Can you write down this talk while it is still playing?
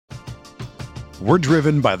We're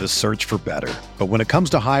driven by the search for better. But when it comes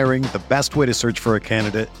to hiring, the best way to search for a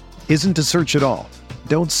candidate isn't to search at all.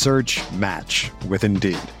 Don't search, match with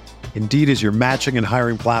Indeed. Indeed is your matching and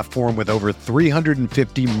hiring platform with over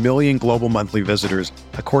 350 million global monthly visitors,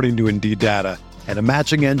 according to Indeed data, and a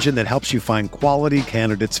matching engine that helps you find quality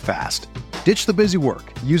candidates fast. Ditch the busy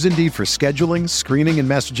work. Use Indeed for scheduling, screening, and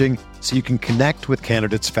messaging so you can connect with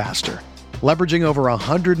candidates faster. Leveraging over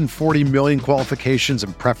 140 million qualifications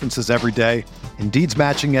and preferences every day, Indeed's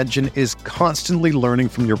matching engine is constantly learning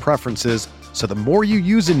from your preferences, so the more you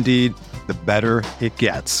use Indeed, the better it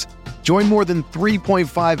gets. Join more than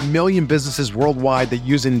 3.5 million businesses worldwide that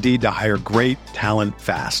use Indeed to hire great talent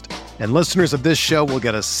fast. And listeners of this show will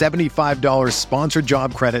get a $75 sponsored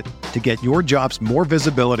job credit to get your jobs more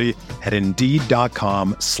visibility at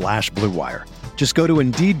Indeed.com/Blue Wire. Just go to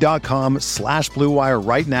Indeed.com/Blue Wire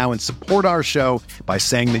right now and support our show by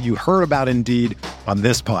saying that you heard about Indeed on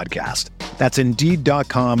this podcast. That's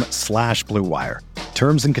Indeed.com/Blue Wire.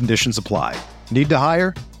 Terms and conditions apply. Need to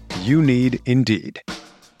hire? You need Indeed.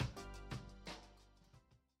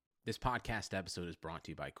 This podcast episode is brought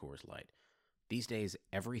to you by Coors Light. These days,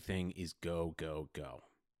 everything is go, go, go.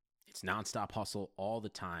 It's nonstop hustle all the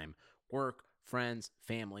time. Work, friends,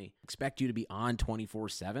 family, expect you to be on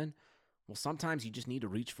 24/7. Well, sometimes you just need to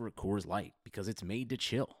reach for a Coors Light because it's made to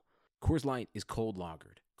chill. Coors Light is cold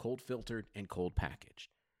lagered, cold filtered, and cold packaged.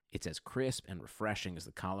 It's as crisp and refreshing as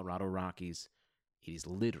the Colorado Rockies. It is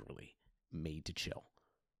literally made to chill.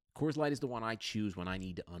 Coors Light is the one I choose when I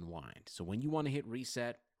need to unwind. So when you want to hit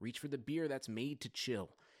reset, reach for the beer that's made to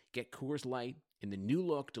chill. Get Coors Light in the new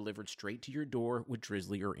look delivered straight to your door with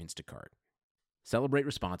Drizzly or Instacart. Celebrate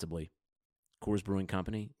responsibly. Coors Brewing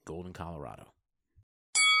Company, Golden, Colorado.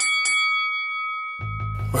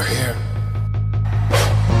 We're here.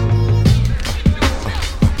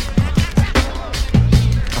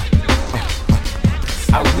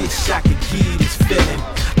 I wish I could give this feeling.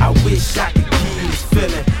 I wish I could give this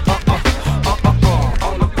feeling.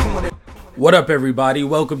 On the corner. What up, everybody?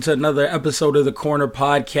 Welcome to another episode of the Corner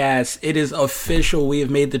Podcast. It is official. We have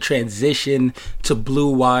made the transition to Blue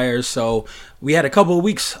Wire. So we had a couple of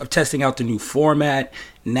weeks of testing out the new format.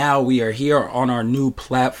 Now we are here on our new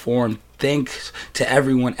platform. Thanks to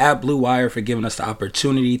everyone at Blue Wire for giving us the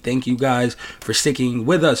opportunity. Thank you guys for sticking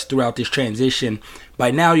with us throughout this transition.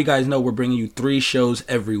 By now, you guys know we're bringing you 3 shows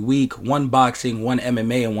every week. 1 boxing, 1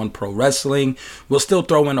 MMA, and 1 pro wrestling. We'll still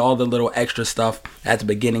throw in all the little extra stuff at the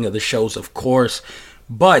beginning of the shows, of course.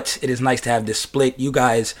 But it is nice to have this split. You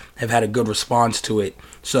guys have had a good response to it.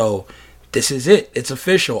 So this is it. It's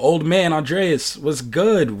official. Old man Andreas, what's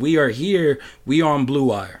good? We are here. We are on Blue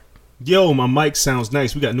Wire. Yo, my mic sounds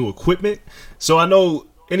nice. We got new equipment. So I know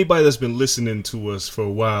anybody that's been listening to us for a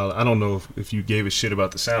while, I don't know if you gave a shit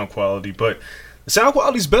about the sound quality, but the sound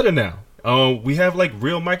quality's better now. We have like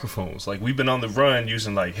real microphones. Like we've been on the run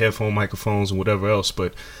using like headphone microphones and whatever else,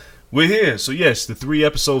 but we're here. So yes, the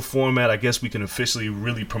 3-episode format, I guess we can officially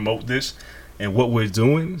really promote this and what we're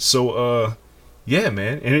doing. So yeah,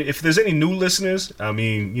 man. And if there's any new listeners, I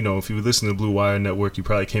mean, you know, if you were listening to Blue Wire Network, you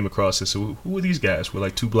probably came across this. So who are these guys? We're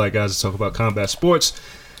like 2 black guys that talk about combat sports.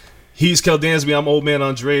 He's Kel Dansby, I'm Old Man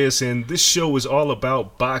Andreas, and this show is all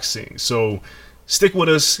about boxing. So stick with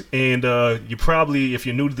us, and you probably, if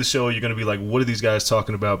you're new to the show, you're going to be like, what are these guys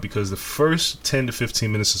talking about? Because the first 10 to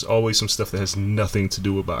 15 minutes is always some stuff that has nothing to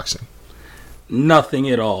do with boxing. Nothing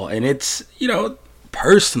at all. And it's, you know,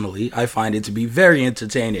 personally, I find it to be very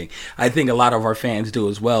entertaining. I think a lot of our fans do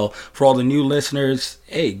as well. For all the new listeners,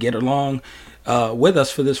 hey, get along with us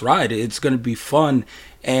for this ride. It's going to be fun.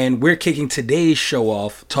 And we're kicking today's show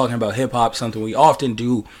off talking about hip-hop, something we often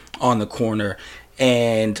do on the corner.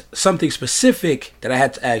 And something specific that I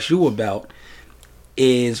had to ask you about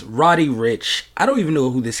is Roddy Ricch. I don't even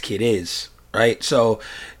know who this kid is, right? So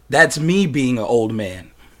that's me being an old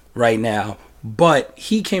man right now. But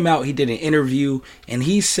he came out, he did an interview, and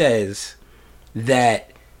he says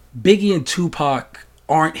that Biggie and Tupac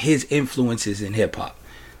aren't his influences in hip-hop.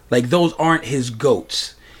 Like, those aren't his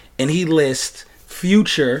GOATs. And he lists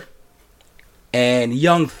Future and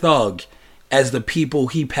Young Thug as the people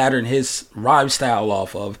he patterned his rhyme style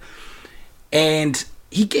off of. And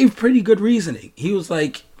he gave pretty good reasoning. He was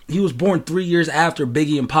like, he was born 3 years after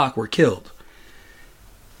Biggie and Pac were killed.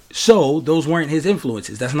 So those weren't his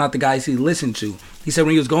influences. That's not the guys he listened to. He said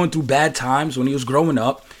when he was going through bad times, when he was growing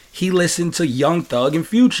up, he listened to Young Thug and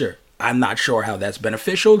Future. I'm not sure how that's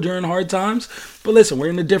beneficial during hard times, but listen, we're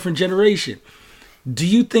in a different generation. Do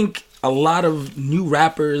you think a lot of new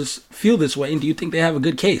rappers feel this way, and do you think they have a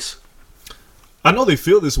good case? I know they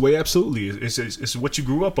feel this way, absolutely. It's what you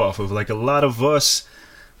grew up off of. Like, a lot of us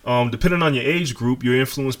depending on your age group, you're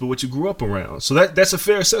influenced by what you grew up around. So that's a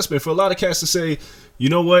fair assessment for a lot of cats to say, you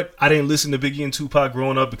know what, I didn't listen to Biggie and Tupac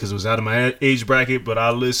growing up because it was out of my age bracket, but I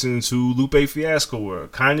listened to Lupe Fiasco or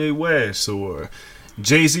Kanye West or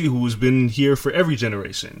Jay-Z, who's been here for every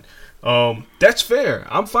generation. That's fair.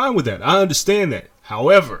 I'm fine with that. I understand that.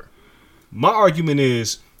 However, my argument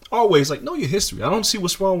is always like, know your history. I don't see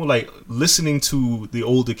what's wrong with like listening to the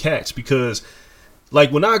older cats, because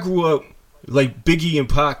like when I grew up, like Biggie and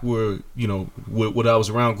Pac were, you know, what I was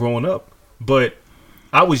around growing up, but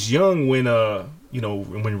I was young when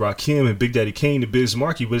when Rakim and Big Daddy Kane and Biz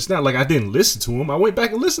Markie, but it's not like I didn't listen to them. I went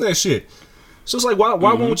back and listened to that shit. So it's like, why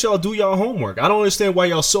won't y'all do y'all homework? I don't understand why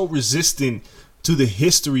y'all so resistant to the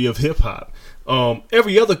history of hip hop.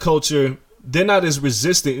 Every other culture, they're not as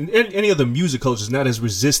resistant. Any other music culture is not as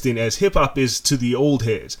resistant as hip hop is to the old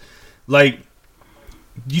heads. Like,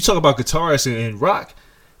 you talk about guitarists and rock,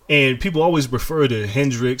 and people always refer to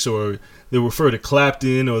Hendrix, or they refer to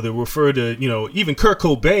Clapton, or they refer to, you know, even Kurt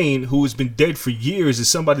Cobain, who has been dead for years, is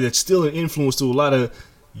somebody that's still an influence to a lot of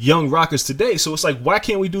young rockers today. So it's like, why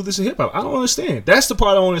can't we do this in hip hop? I don't understand. That's the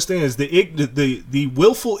part I don't understand, is the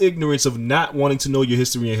willful ignorance of not wanting to know your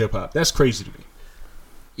history in hip hop. That's crazy to me.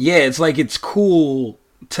 Yeah, it's like it's cool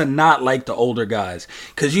to not like the older guys,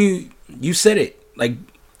 because you said it. Like,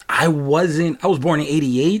 I was born in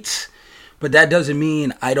 '88, but that doesn't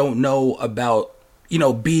mean I don't know about, you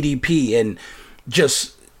know, BDP and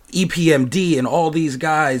just EPMD and all these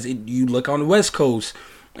guys. You look on the West Coast,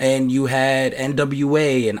 and you had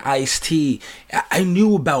NWA and Ice-T. I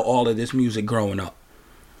knew about all of this music growing up.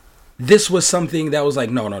 This was something that was like,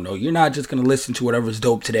 no, you're not just going to listen to whatever's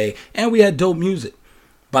dope today. And we had dope music.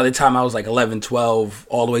 By the time I was like 11, 12,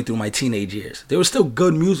 all the way through my teenage years, there was still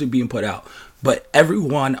good music being put out. But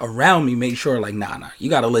everyone around me made sure, like, nah, you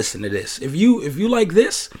got to listen to this. If you like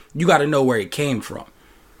this, you got to know where it came from.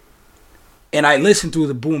 And I listened through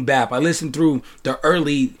the boom bap. I listened through the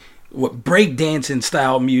early breakdancing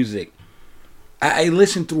style music. I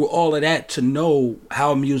listened through all of that to know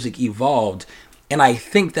how music evolved. And I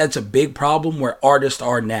think that's a big problem where artists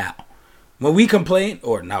are now. When we complain,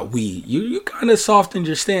 or not we, you kind of softened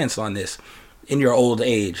your stance on this in your old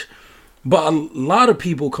age. But a lot of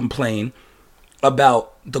people complain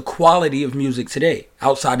about the quality of music today,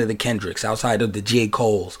 outside of the Kendricks, outside of the J.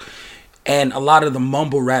 Coles. And a lot of the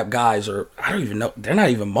mumble rap guys I don't even know, they're not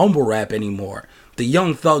even mumble rap anymore. The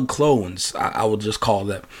Young Thug clones, I will just call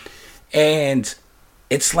them. And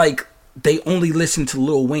it's like they only listened to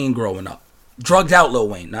Lil Wayne growing up. Drugged out Lil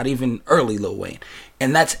Wayne, not even early Lil Wayne.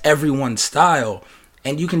 And that's everyone's style.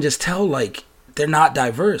 And you can just tell, like, they're not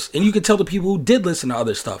diverse. And you can tell the people who did listen to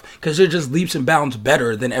other stuff, because they're just leaps and bounds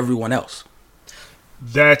better than everyone else.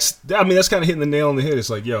 That's kind of hitting the nail on the head. It's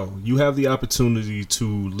like, yo, you have the opportunity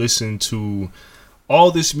to listen to all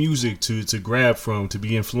this music to grab from, to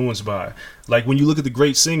be influenced by. Like, when you look at the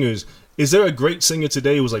great singers, is there a great singer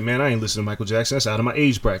today who was like, man, I ain't listening to Michael Jackson, that's out of my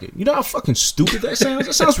age bracket? You know how fucking stupid that sounds?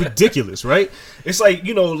 That sounds ridiculous, right? It's like,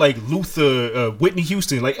 you know, like Luther, Whitney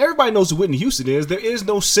Houston. Like, everybody knows who Whitney Houston is. There is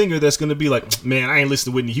no singer that's going to be like, man, I ain't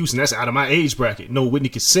listening to Whitney Houston, that's out of my age bracket. No, Whitney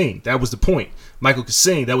could sing. That was the point. Michael could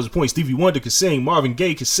sing. That was the point. Stevie Wonder could sing. Marvin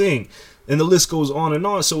Gaye could sing. And the list goes on and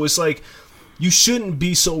on. So it's like, you shouldn't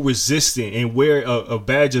be so resistant and wear a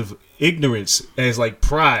badge of ignorance as like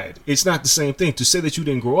pride. It's not the same thing. To say that you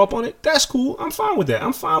didn't grow up on it, that's cool. I'm fine with that.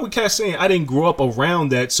 I'm fine with cats saying I didn't grow up around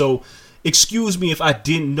that, so excuse me if I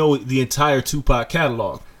didn't know the entire Tupac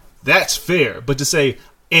catalog. That's fair. But to say,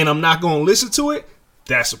 and I'm not going to listen to it,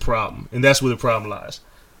 that's a problem. And that's where the problem lies.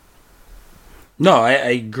 No, I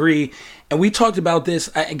agree. And we talked about this,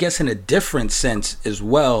 I guess, in a different sense as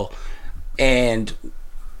well. And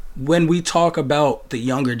when we talk about the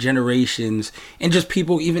younger generations and just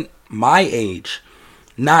people even my age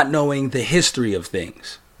not knowing the history of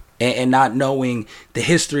things and not knowing the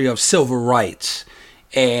history of civil rights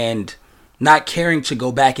and not caring to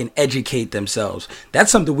go back and educate themselves,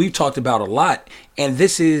 that's something we've talked about a lot. And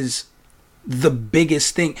this is the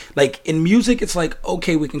biggest thing. Like, in music, it's like,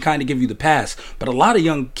 okay, we can kind of give you the pass, but a lot of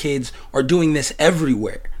young kids are doing this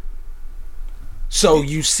everywhere. So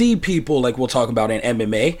you see people, like we'll talk about in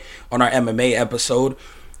MMA, on our MMA episode,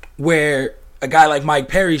 where a guy like Mike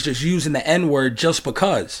Perry's just using the N-word just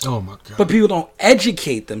because. Oh, my God. But people don't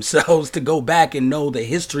educate themselves to go back and know the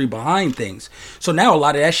history behind things. So now a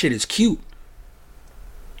lot of that shit is cute.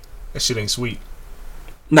 That shit ain't sweet.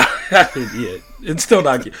 Nah, yeah, it's still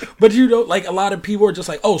not cute. But, you know, like, a lot of people are just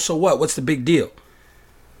like, oh, so what? What's the big deal?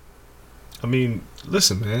 I mean,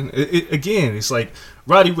 listen, man. Again, it's like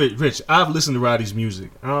Roddy Rich. I've listened to Roddy's music.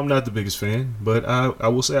 I'm not the biggest fan, but I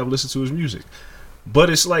will say I've listened to his music.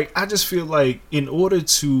 But it's like, I just feel like in order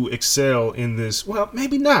to excel in this, well,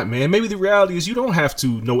 maybe not, man. Maybe the reality is you don't have to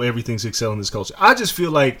know everything to excel in this culture. I just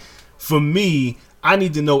feel like, for me, I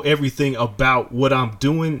need to know everything about what I'm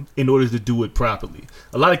doing in order to do it properly.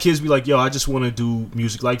 A lot of kids be like, yo, I just want to do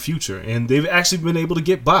music like Future. And they've actually been able to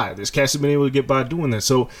get by. There's cats that have been able to get by doing that.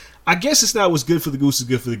 So I guess it's not what's good for the goose is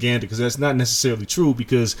good for the gander, because that's not necessarily true,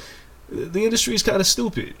 because the industry is kind of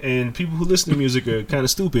stupid, and people who listen to music are kind of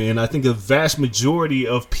stupid, and I think a vast majority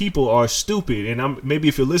of people are stupid. And maybe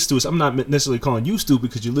if you listen to us, I'm not necessarily calling you stupid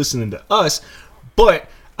because you're listening to us, but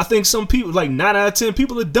I think some people, like 9 out of 10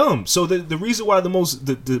 people, are dumb. So the reason why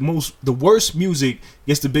the worst music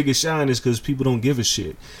gets the biggest shine is because people don't give a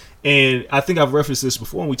shit. And I think I've referenced this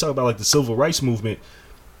before when we talk about like the civil rights movement.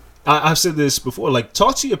 I've said this before, like,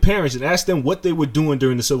 talk to your parents and ask them what they were doing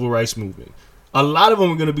during the civil rights movement. A lot of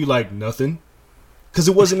them are going to be like, nothing. Because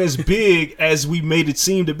it wasn't as big as we made it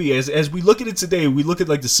seem to be. As we look at it today, we look at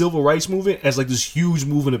like the civil rights movement as like this huge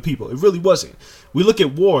movement of people. It really wasn't. We look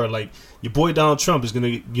at war, like your boy Donald Trump is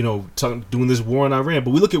going to, doing this war in Iran.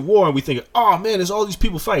 But we look at war and we think, oh man, there's all these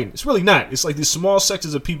people fighting. It's really not. It's like these small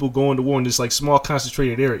sectors of people going to war in this like small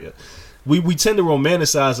concentrated area. We tend to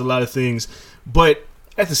romanticize a lot of things, but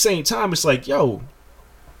at the same time, it's like, yo,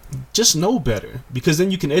 just know better, because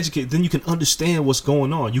then you can educate, then you can understand what's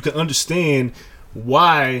going on. You can understand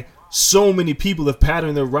why so many people have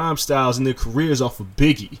patterned their rhyme styles and their careers off of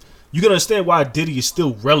Biggie. You can understand why Diddy is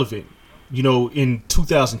still relevant, in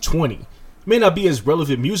 2020. It may not be as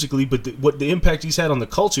relevant musically, but what the impact he's had on the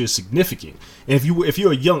culture is significant. And if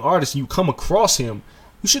you're a young artist and you come across him,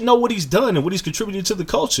 you should know what he's done and what he's contributed to the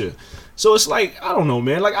culture. So it's like, I don't know,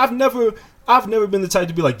 man. Like, I've never been the type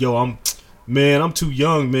to be like, yo, I'm too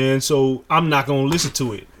young, man, so I'm not gonna listen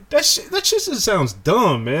to it. That shit just sounds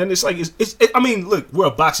dumb, man. It's like, I mean, look, we're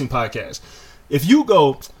a boxing podcast. If you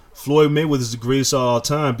go, Floyd Mayweather is the greatest of all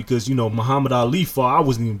time because, Muhammad Ali fought, I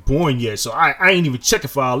wasn't even born yet, so I ain't even checking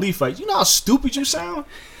for Ali fight. You know how stupid you sound?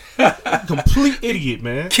 Complete idiot,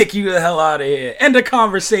 man. Kick you the hell out of here. End the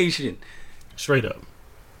conversation. Straight up.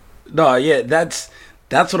 No, yeah, that's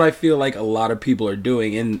what I feel like a lot of people are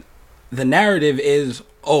doing, and the narrative is,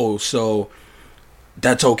 oh, so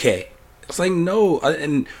that's okay. It's like, no,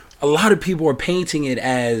 and a lot of people are painting it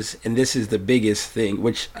as, and this is the biggest thing,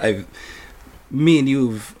 which me and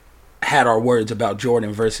you've had our words about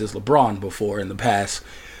Jordan versus LeBron before in the past,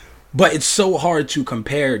 but it's so hard to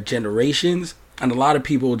compare generations, and a lot of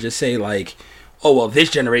people will just say like, oh, well, this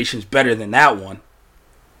generation's better than that one.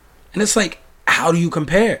 And it's like, how do you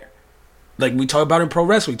compare? Like we talk about in pro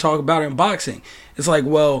wrestling, we talk about it in boxing. It's like,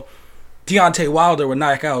 well, Deontay Wilder would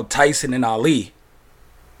knock out Tyson and Ali.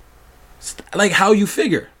 Like, how you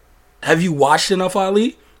figure? Have you watched enough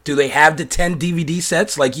Ali? Do they have the 10 DVD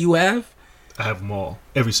sets like you have? I have them all.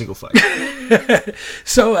 Every single fight.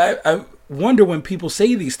 So I wonder when people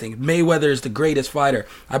say these things. Mayweather is the greatest fighter.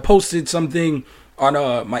 I posted something on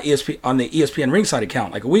my ESPN Ringside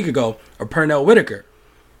account like a week ago of Pernell Whitaker.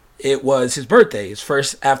 It was his birthday, his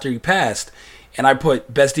first after he passed. And I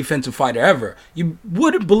put best defensive fighter ever. You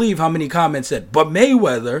wouldn't believe how many comments said, but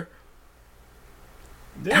Mayweather.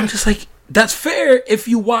 Yeah. I'm just like, that's fair if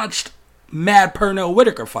you watched mad Pernell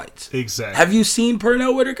Whitaker fights. Exactly. Have you seen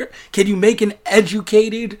Pernell Whitaker? Can you make an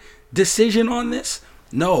educated decision on this?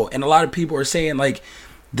 No. And a lot of people are saying like,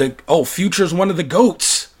 Future's one of the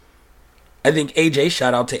GOATs. I think AJ,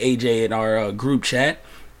 shout out to AJ in our group chat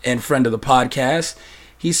and friend of the podcast.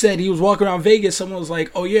 He said he was walking around Vegas. Someone was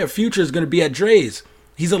like, oh yeah, Future's going to be at Dre's.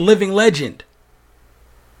 He's a living legend.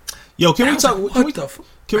 Yo, can we talk?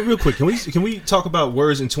 Real quick, can we talk about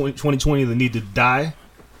words in 2020 that need to die?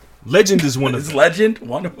 Legend is one of them. Is legend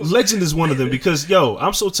one of them? Legend is one of them because, yo,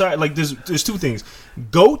 I'm so tired. Like, there's two things.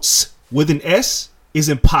 GOATs with an S is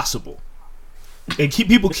impossible. And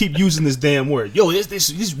people keep using this damn word. Yo,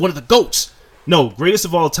 this is one of the GOATs. No, greatest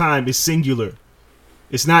of all time is singular.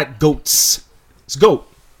 It's not GOATs. It's GOAT.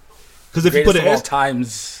 Because if greatest you put an of S, all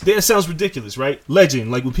times, that sounds ridiculous, right?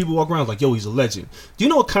 Legend. Like when people walk around like, yo, he's a legend. Do you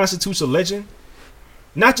know what constitutes a legend?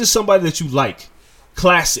 Not just somebody that you like.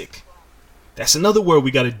 Classic. That's another word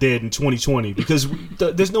we got to dead in 2020 because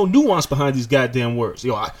there's no nuance behind these goddamn words.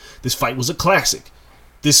 Yo, this fight was a classic.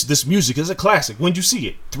 This music is a classic. When'd you see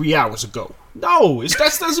it? 3 hours ago. No,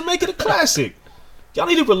 that doesn't make it a classic. Y'all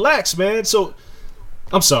need to relax, man. So,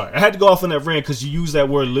 I'm sorry. I had to go off on that rant because you use that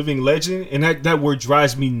word living legend, and that word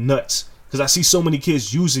drives me nuts because I see so many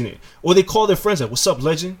kids using it. Or they call their friends like, what's up,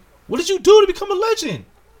 legend? What did you do to become a legend?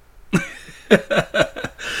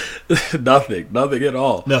 Nothing at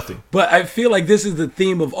all. Nothing. But I feel like this is the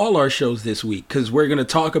theme of all our shows this week because we're going to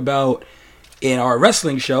talk about in our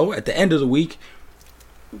wrestling show at the end of the week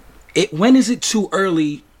when is it too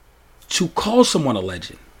early to call someone a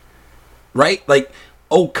legend? Right? Like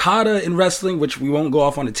Okada in wrestling, which we won't go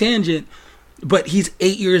off on a tangent, but he's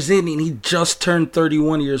 8 years in and he just turned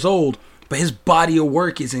 31 years old, but his body of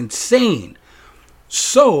work is insane.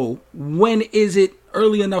 So when is it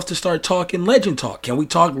early enough to start talking legend talk? Can we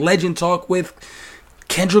talk legend talk with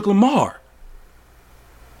Kendrick Lamar?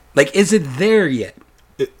 Like, is it there yet?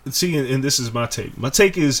 See, and this is my take. My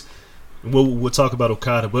take is, we'll talk about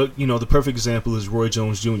Okada, but, you know, the perfect example is Roy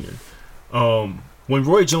Jones Jr. When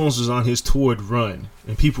Roy Jones was on his toured run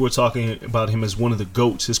and people were talking about him as one of the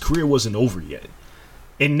GOATs, his career wasn't over yet.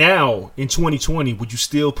 And now, in 2020, would you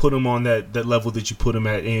still put him on that level that you put him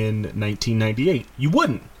at in 1998? You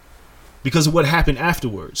wouldn't, because of what happened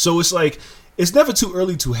afterwards. So it's like, it's never too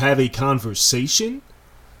early to have a conversation,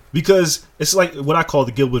 because it's like what I call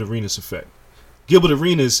the Gilbert Arenas effect. Gilbert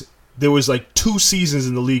Arenas, there was like 2 seasons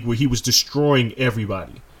in the league where he was destroying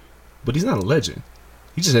everybody. But he's not a legend.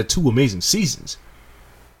 He just had 2 amazing seasons.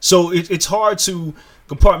 So it's hard to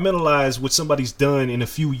compartmentalize what somebody's done in a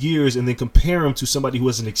few years and then compare him to somebody who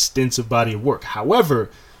has an extensive body of work. However,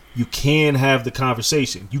 you can have the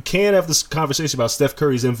conversation. You can have this conversation about Steph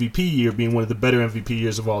Curry's MVP year being one of the better MVP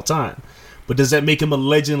years of all time. But does that make him a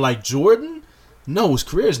legend like Jordan? No, his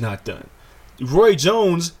career is not done. Roy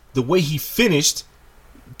Jones, the way he finished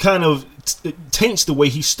kind of taints the way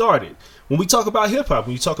he started. When we talk about hip-hop,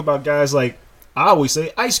 when you talk about guys like, I always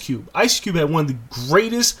say Ice Cube. Ice Cube had one of the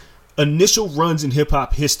greatest initial runs in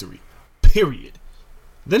hip-hop history, period.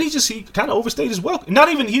 Then he kind of overstayed his welcome.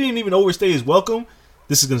 He didn't even overstay his welcome.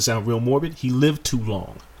 This is going to sound real morbid. He lived too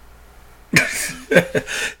long.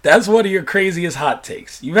 That's one of your craziest hot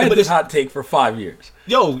takes. You've had this hot take for 5 years.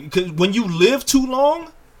 Yo, because when you live too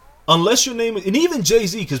long, unless your name is, and even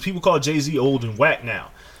Jay-Z, because people call Jay-Z old and whack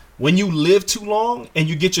now. When you live too long and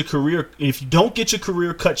you get your career, if you don't get your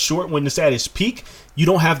career cut short when it's at its peak, you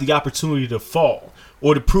don't have the opportunity to fall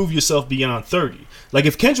or to prove yourself beyond 30. Like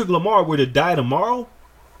if Kendrick Lamar were to die tomorrow,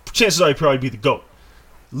 chances are he'd probably be the GOAT.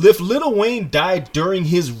 If Lil Wayne died during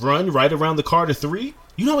his run right around the Carter 3,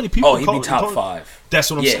 you know how many people? Oh, he'd be top 5.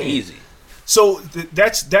 That's what I'm saying. Yeah, easy. So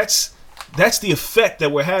that's the effect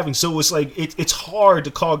that we're having. So it's like it's hard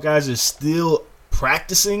to call guys that are still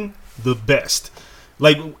practicing the best.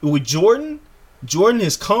 Like with Jordan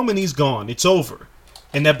has come and he's gone. It's over.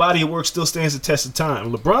 And that body of work still stands the test of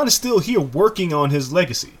time. LeBron is still here working on his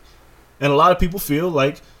legacy. And a lot of people feel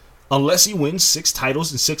like unless he wins 6 titles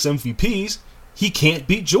and 6 MVPs, he can't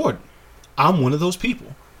beat Jordan. I'm one of those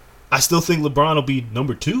people. I still think LeBron will be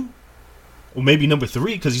number 2 or maybe number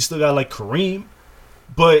 3 because he's still got like Kareem.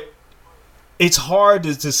 But it's hard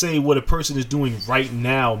to say what a person is doing right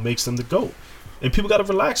now makes them the GOAT. And people got to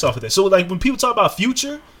relax off of that. So, like, when people talk about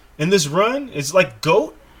Future and this run, it's like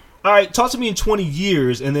GOAT. All right, talk to me in 20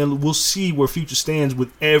 years, and then we'll see where Future stands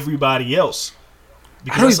with everybody else.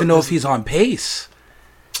 Because I don't even know if he's on pace.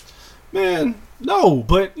 Man, no.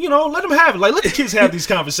 But, you know, let him have it. Like, let the kids have these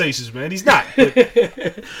conversations, man. He's not. But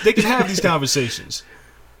they can have these conversations.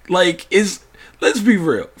 Like, let's be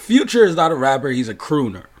real. Future is not a rapper. He's a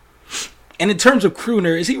crooner. And in terms of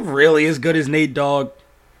crooner, is he really as good as Nate Dogg?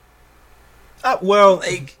 Well,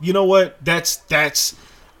 like, you know what? That's.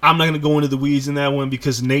 I'm not gonna go into the weeds in that one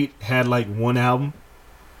because Nate had like 1 album,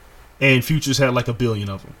 and Future's had like 1 billion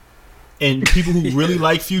of them. And people who really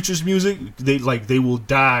like Future's music, they will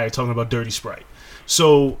die talking about Dirty Sprite.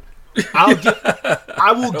 So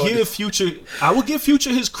I will give Future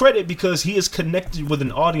his credit because he is connected with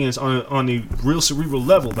an audience on a real cerebral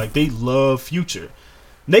level. Like they love Future.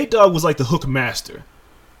 Nate Dogg was like the hook master.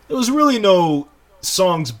 There was really no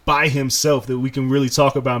songs by himself that we can really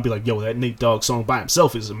talk about and be like, yo, that Nate Dogg song by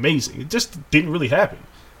himself is amazing. It just didn't really happen.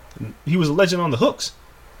 He was a legend on the hooks.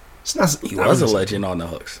 He was a legend on the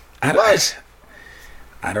hooks. I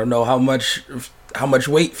don't know how much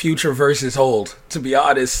weight Future versus hold. To be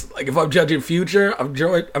honest, like if I'm judging Future, I'm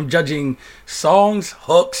judging songs,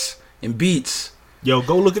 hooks, and beats. Yo,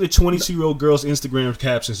 go look at the 22-year-old girls' Instagram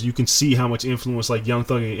captions. You can see how much influence like Young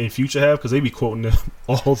Thug and Future have because they be quoting them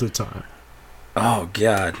all the time. Oh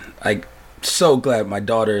God, I'm so glad my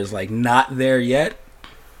daughter is like not there yet.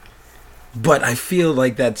 But I feel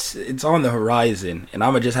like it's on the horizon, and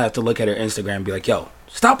I'm gonna just have to look at her Instagram and be like, "Yo,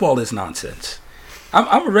 stop all this nonsense." I'm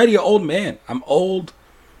already an old man. I'm old.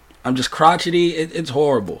 I'm just crotchety. It's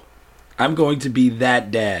horrible. I'm going to be that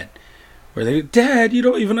dad, where they, Dad, you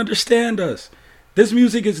don't even understand us. This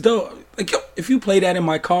music is dope. Like, yo, if you play that in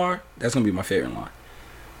my car, that's gonna be my favorite line.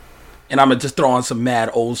 And I'm gonna just throw on some mad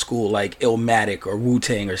old school like Illmatic or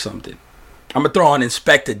Wu-Tang or something. I'm gonna throw on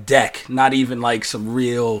Inspector Deck, not even like some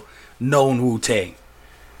real known Wu-Tang.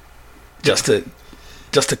 Just to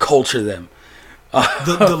just to culture them.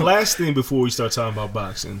 The last thing before we start talking about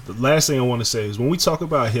boxing, the last thing I want to say is when we talk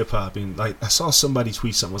about hip hop, and like I saw somebody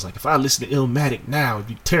tweet something, was like, if I listen to Illmatic now, it'd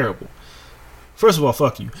be terrible. First of all,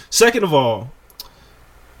 fuck you. Second of all,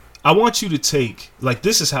 I want you to take, like,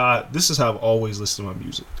 this is how I've always listened to my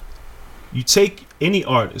music. You take any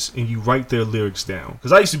artist and you write their lyrics down.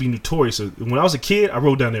 Because I used to be notorious. When I was a kid, I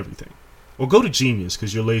wrote down everything. Or go to Genius,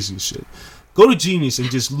 because you're lazy as shit. Go to Genius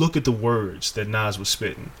and just look at the words that Nas was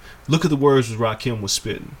spitting. Look at the words that Rakim was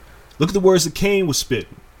spitting. Look at the words that Kane was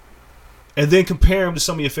spitting. And then compare them to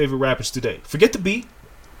some of your favorite rappers today. Forget the beat.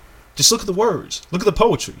 Just look at the words. Look at the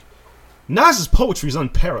poetry. Nas's poetry is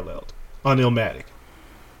unparalleled on Illmatic.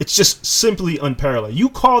 It's just simply unparalleled. You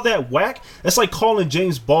call that whack? That's like calling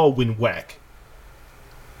James Baldwin whack.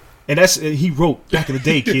 And he wrote back in the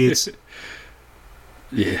day, kids.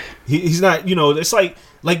 Yeah. He's not, it's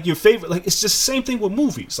like your favorite, like, it's just the same thing with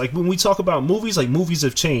movies. Like, when we talk about movies, like, movies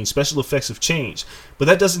have changed, special effects have changed. But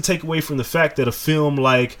that doesn't take away from the fact that a film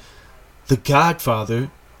like The Godfather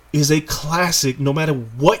is a classic no matter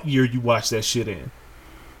what year you watch that shit in.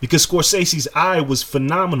 Because Scorsese's Eye was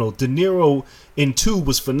phenomenal. De Niro in 2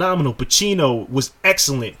 was phenomenal. Pacino was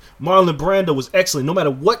excellent. Marlon Brando was excellent. No matter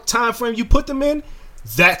what time frame you put them in,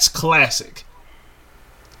 that's classic.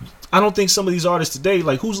 I don't think some of these artists today,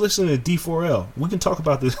 like, who's listening to D4L? We can talk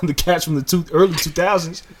about the cats from the early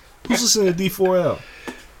 2000s. Who's listening to D4L?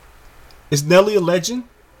 Is Nelly a legend?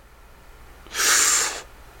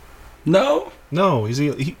 No. No.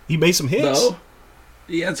 He made some hits. No.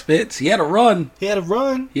 He had hits. He had a run.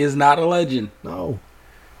 He is not a legend. No.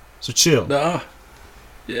 So chill. No.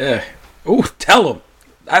 Yeah. Ooh, tell him.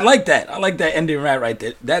 I like that. I like that ending right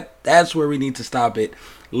there. That's where we need to stop it.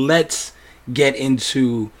 Let's get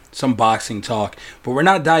into some boxing talk. But we're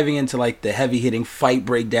not diving into like the heavy hitting fight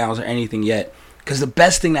breakdowns or anything yet. Because the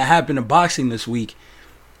best thing that happened in boxing this week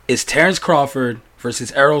is Terrence Crawford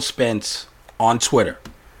versus Errol Spence on Twitter.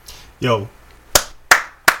 Yo.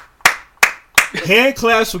 Hand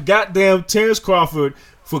claps for goddamn Terrence Crawford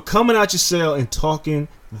for coming out your cell and talking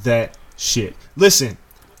that shit. Listen,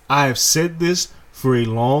 I have said this for a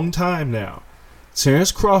long time now.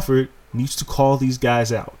 Terrence Crawford needs to call these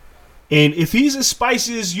guys out. And if he's as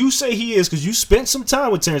spicy as you say he is, because you spent some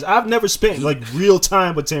time with Terrence. I've never spent like real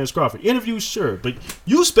time with Terrence Crawford. Interviews, sure, but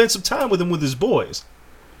you spent some time with him with his boys.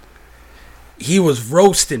 He was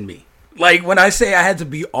roasting me. Like, when I say I had to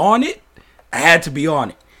be on it, I had to be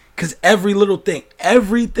on it. Because every little thing,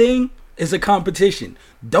 everything is a competition.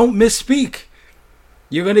 Don't misspeak.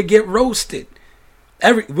 You're going to get roasted.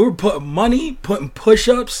 We were putting money, putting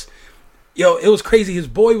push-ups. Yo, it was crazy. His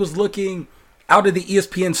boy was looking out of the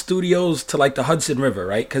ESPN studios to like the Hudson River,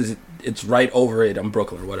 right? Because it's right over it in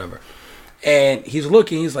Brooklyn or whatever. And he's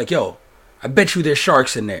looking. He's like, yo, I bet you there's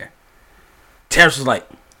sharks in there. Terrence was like,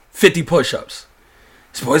 50 push-ups.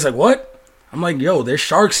 His boy's like, what? I'm like, yo, there's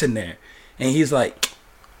sharks in there. And he's like,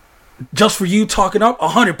 just for you talking up,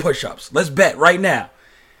 100 push-ups. Let's bet right now.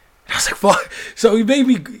 And I was like, fuck. So he made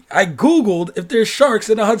me, I Googled if there's sharks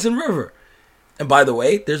in the Hudson River. And by the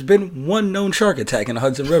way, there's been one known shark attack in the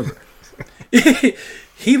Hudson River.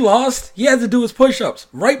 He lost. He had to do his push-ups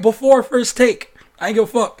right before first take. I ain't give a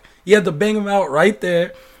fuck. He had to bang him out right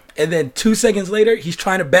there. And then 2 seconds later, he's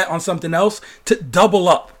trying to bet on something else to double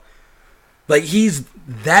up. Like, he's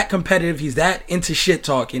that competitive. He's that into shit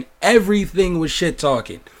talking. Everything was shit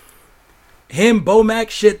talking. Him, Bomac,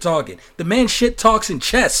 shit talking. The man shit talks in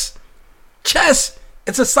chess. Chess.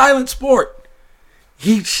 It's a silent sport.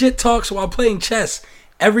 He shit talks while playing chess.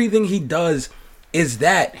 Everything he does is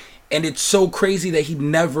that. And it's so crazy that he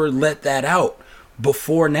never let that out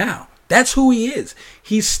before now. That's who he is.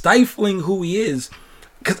 He's stifling who he is.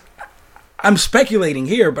 Because I'm speculating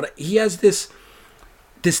here, but he has this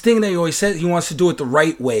thing that he always says he wants to do it the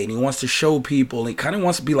right way. And he wants to show people. And he kind of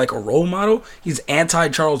wants to be like a role model. He's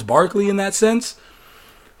anti-Charles Barkley in that sense.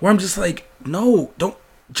 Where I'm just like, no, don't.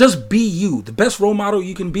 Just be you. The best role model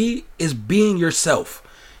you can be is being yourself.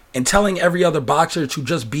 And telling every other boxer to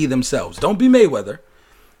just be themselves. Don't be Mayweather.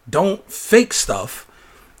 Don't fake stuff.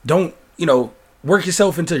 Don't, work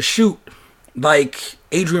yourself into a shoot like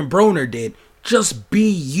Adrian Broner did. Just be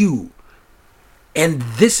you. And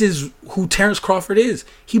this is who Terrence Crawford is.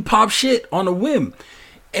 He pops shit on a whim.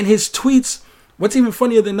 And his tweets, what's even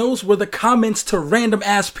funnier than those, were the comments to random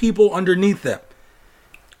ass people underneath them.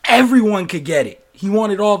 Everyone could get it. He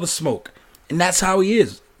wanted all the smoke. And that's how he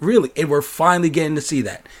is. Really. And we're finally getting to see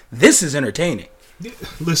that. This is entertaining.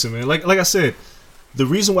 Listen, man, like I said, the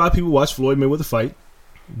reason why people watch Floyd Mayweather fight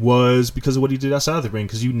was because of what he did outside of the ring,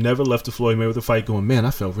 because you never left the Floyd Mayweather fight going, man,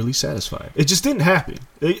 I felt really satisfied. It just didn't happen.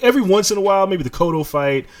 Every once in a while, maybe the Cotto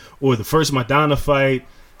fight or the first Maidana fight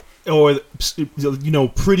or,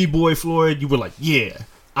 Pretty Boy Floyd, you were like, yeah,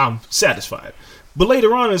 I'm satisfied. But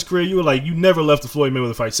later on in his career, you were like, you never left the Floyd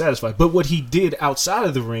Mayweather fight satisfied. But what he did outside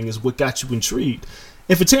of the ring is what got you intrigued.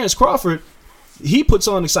 And for Terrence Crawford, he puts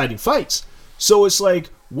on exciting fights. So it's like,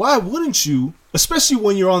 why wouldn't you, especially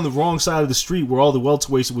when you're on the wrong side of the street where all the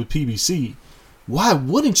welterweights are with PBC, why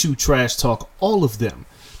wouldn't you trash talk all of them?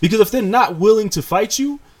 Because if they're not willing to fight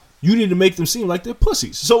you, you need to make them seem like they're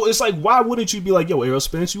pussies. So it's like, why wouldn't you be like, yo, Errol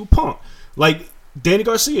Spence, you a punk? Like, Danny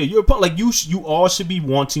Garcia, you're a punk. Like, you all should be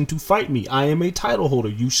wanting to fight me. I am a title holder.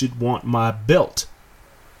 You should want my belt.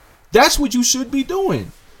 That's what you should be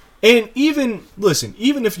doing. And even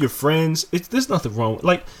if you're friends, there's nothing wrong.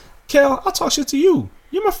 Like, Cal, I'll talk shit to you.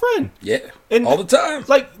 You're my friend. Yeah, and all the time.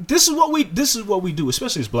 Like, this is what we do,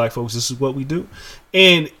 especially as black folks. This is what we do.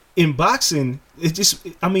 And in boxing,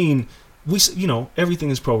 everything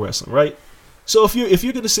is pro wrestling, right? So if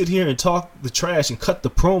you're gonna sit here and talk the trash and cut the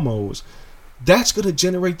promos, that's gonna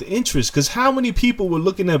generate the interest. Because how many people were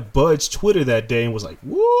looking at Bud's Twitter that day and was like,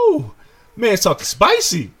 "Woo, man, it's talking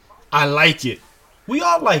spicy. I like it." We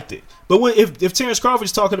all liked it. But if Terrence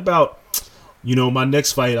Crawford's talking about, my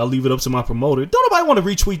next fight, I'll leave it up to my promoter. Don't nobody want to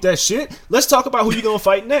retweet that shit. Let's talk about who you're going to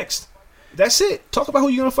fight next. That's it. Talk about who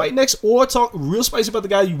you're going to fight next, or talk real spicy about the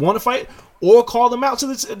guy you want to fight, or call them out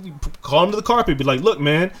call them to the carpet. Be like, look,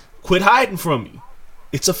 man, quit hiding from me.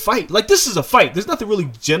 It's a fight. Like, this is a fight. There's nothing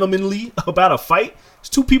really gentlemanly about a fight. It's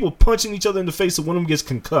two people punching each other in the face and one of them gets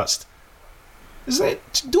concussed.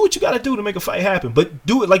 Do what you got to do to make a fight happen. But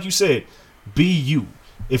do it like you said. Be you.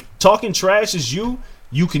 If talking trash is you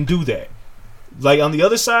can do that. Like, on the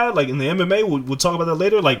other side, like in the MMA, we'll talk about that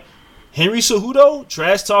later. Like, Henry Cejudo,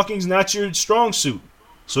 trash talking's not your strong suit.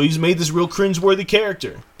 So he's made this real cringeworthy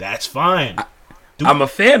character. That's fine. I'm a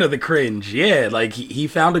fan of the cringe. Yeah, like he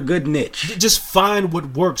found a good niche. Just find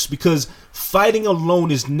what works, because fighting alone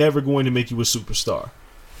is never going to make you a superstar.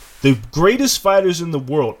 The greatest fighters in the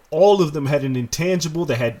world, all of them had an intangible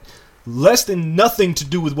that had less than nothing to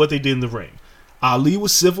do with what they did in the ring. Ali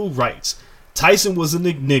was civil rights. Tyson was an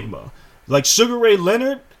enigma. Like Sugar Ray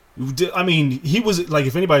Leonard, he was like,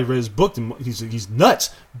 if anybody read his book, he's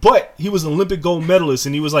nuts. But he was an Olympic gold medalist,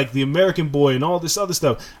 and he was like the American boy and all this other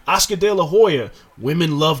stuff. Oscar De La Hoya,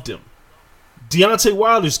 women loved him. Deontay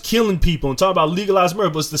Wilder's killing people and talking about legalized murder,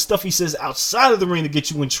 but it's the stuff he says outside of the ring to get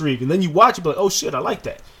you intrigued. And then you watch it, be like, oh shit, I like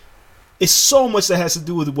that. It's so much that has to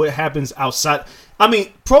do with what happens outside.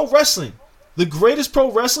 Pro wrestling. The greatest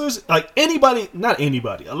pro wrestlers, like not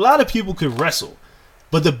anybody, a lot of people could wrestle.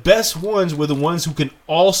 But the best ones were the ones who can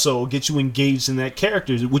also get you engaged in that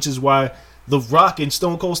character, which is why The Rock and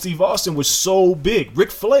Stone Cold Steve Austin were so big.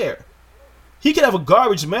 Ric Flair. He could have a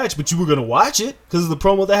garbage match, but you were going to watch it because of the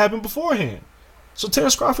promo that happened beforehand. So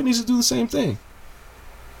Terrence Crawford needs to do the same thing.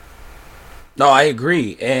 No, I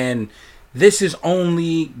agree. And this is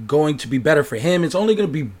only going to be better for him. It's only going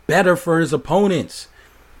to be better for his opponents.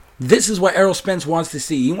 This is what Errol Spence wants to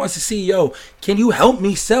see. He wants to see, yo, can you help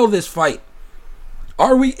me sell this fight?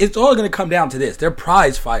 It's all going to come down to this. They're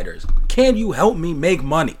prize fighters. Can you help me make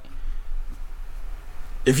money?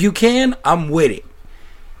 If you can, I'm with it.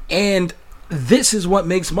 And this is what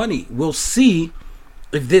makes money. We'll see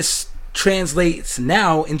if this translates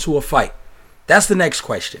now into a fight. That's the next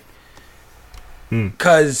question.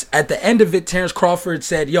 Because at the end of it, Terrence Crawford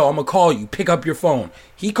said, yo, I'm going to call you. Pick up your phone.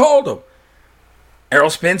 He called him. Errol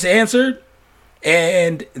Spence answered,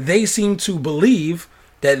 and they seem to believe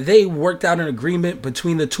that they worked out an agreement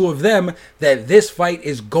between the two of them that this fight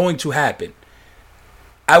is going to happen.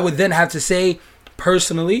 I would then have to say,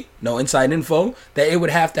 personally, no inside info, that it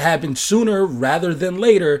would have to happen sooner rather than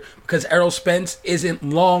later because Errol Spence isn't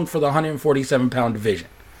long for the 147-pound division.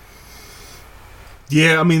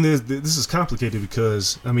 Yeah, this is complicated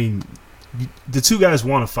because, the two guys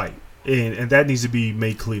want to fight. And that needs to be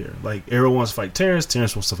made clear. Like, Errol wants to fight Terrence.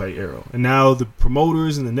 Terrence wants to fight Errol. And now the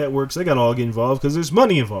promoters and the networks, they got to all get involved because there's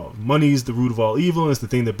money involved. Money is the root of all evil, and it's the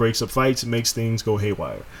thing that breaks up fights and makes things go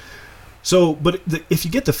haywire. So, but if you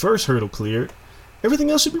get the first hurdle cleared, everything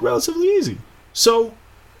else should be relatively easy. So,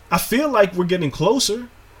 I feel like we're getting closer.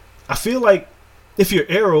 I feel like if you're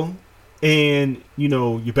Errol and,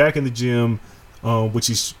 you're back in the gym, which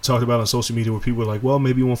he's talked about on social media, where people are like, well,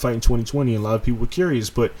 maybe he won't fight in 2020, and a lot of people were curious,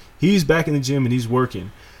 but he's back in the gym and he's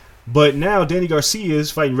working. But now Danny Garcia is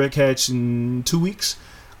fighting Red Catch in 2 weeks.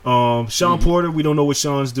 Sean Porter, we don't know what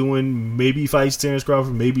Sean's doing. Maybe he fights Terrence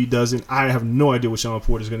Crawford, maybe he doesn't. I have no idea what Sean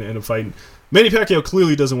Porter's going to end up fighting. Manny Pacquiao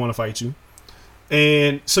clearly doesn't want to fight you.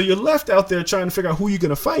 And so you're left out there trying to figure out who you're going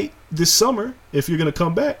to fight this summer if you're going to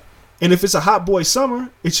come back. And if it's a hot boy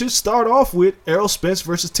summer, it should start off with Errol Spence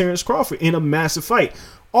versus Terrence Crawford in a massive fight.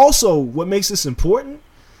 Also, what makes this important,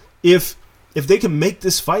 if they can make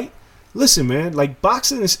this fight, listen, man, like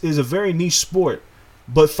boxing is a very niche sport,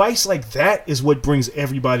 but fights like that is what brings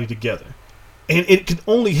everybody together. And it can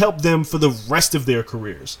only help them for the rest of their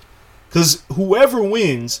careers. Because whoever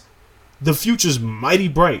wins, the future's mighty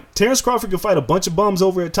bright. Terrence Crawford can fight a bunch of bums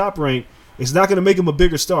over at Top Rank. It's not going to make him a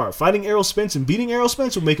bigger star. Fighting Errol Spence and beating Errol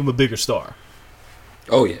Spence will make him a bigger star.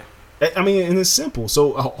 Oh, yeah. I mean, and it's simple.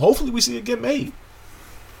 So hopefully we see it get made.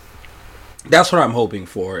 That's what I'm hoping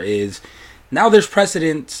for, is now there's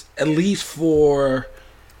precedent, at least for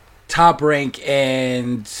Top Rank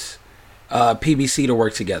and PBC to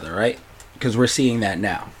work together, right? Because we're seeing that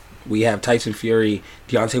now. We have Tyson Fury,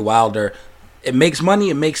 Deontay Wilder. It makes money.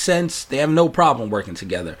 It makes sense. They have no problem working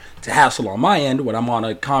together. It's a hassle on my end when I'm on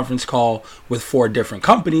a conference call with 4 different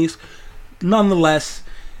companies. Nonetheless,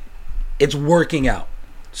 it's working out.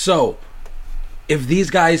 So, if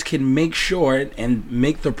these guys can make sure and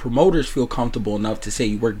make the promoters feel comfortable enough to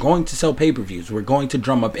say, we're going to sell pay-per-views, we're going to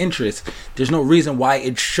drum up interest, there's no reason why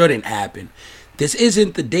it shouldn't happen. This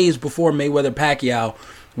isn't the days before Mayweather-Pacquiao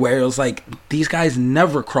where it was like, these guys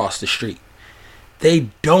never cross the street.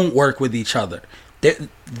 They don't work with each other.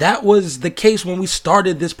 That was the case when we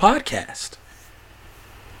started this podcast.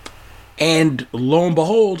 And lo and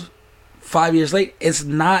behold, 5 years later, it's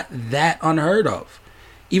not that unheard of.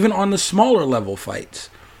 Even on the smaller level fights.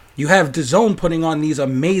 You have DAZN putting on these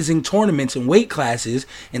amazing tournaments and weight classes,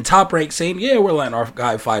 and Top Rank saying, yeah, we're letting our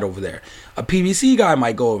guy fight over there. A PBC guy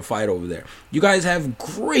might go and fight over there. You guys have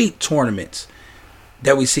great tournaments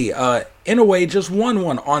that we see. In a way, just won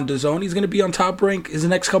one on DAZN. He's going to be on Top Rank his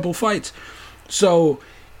next couple fights. So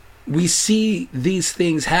we see these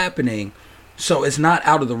things happening. So it's not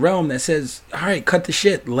out of the realm that says, all right, cut the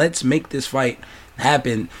shit. Let's make this fight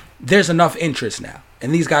happen. There's enough interest now.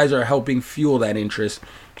 And these guys are helping fuel that interest.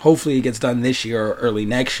 Hopefully it gets done this year or early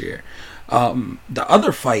next year. The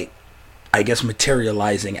other fight, I guess,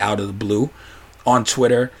 materializing out of the blue on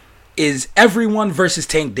Twitter is everyone versus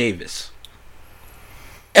Tank Davis.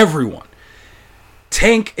 Everyone.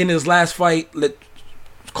 Tank in his last fight, let's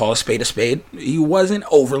call a spade, he wasn't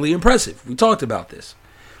overly impressive. We talked about this.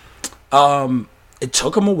 It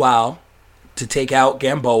took him a while to take out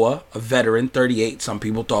Gamboa, a veteran, 38, some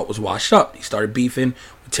people thought was washed up. He started beefing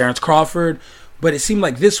with Terrence Crawford, but it seemed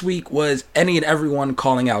like this week was any and everyone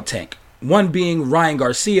calling out Tank. One being Ryan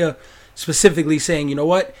Garcia, specifically saying, you know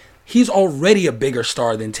what? He's already a bigger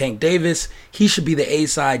star than Tank Davis. He should be the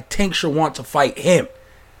A-side. Tank should want to fight him.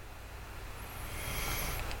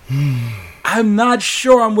 I'm not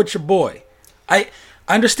sure I'm with your boy. I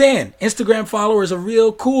understand Instagram followers are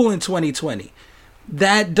real cool in 2020.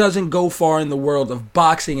 That doesn't go far in the world of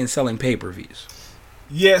boxing and selling pay-per-views.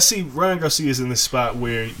 Yeah, see, Ryan Garcia is in this spot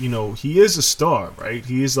where, he is a star, right?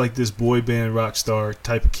 He is like this boy band rock star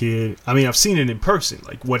type of kid. I mean, I've seen it in person,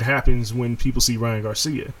 like what happens when people see Ryan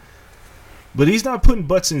Garcia. But he's not putting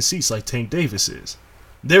butts in seats like Tank Davis is.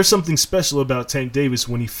 There's something special about Tank Davis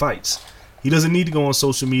when he fights. He doesn't need to go on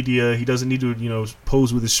social media. He doesn't need to,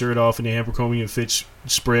 pose with his shirt off in the Abercrombie & Fitch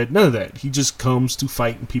spread. None of that. He just comes to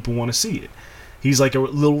fight and people want to see it. He's like a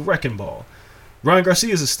little wrecking ball. Ryan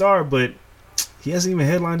Garcia is a star, but he hasn't even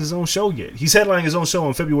headlined his own show yet. He's headlining his own show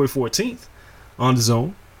on February 14th on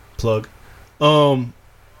DAZN. Plug.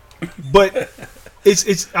 But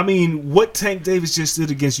I mean, what Tank Davis just did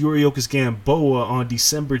against Yuriorkis Gamboa on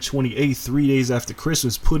December 28th, 3 days after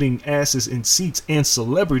Christmas, putting asses in seats and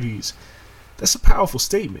celebrities, that's a powerful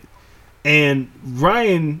statement. And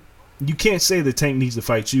Ryan, you can't say that Tank needs to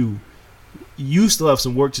fight you. You still have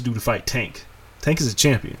some work to do to fight Tank. Tank is a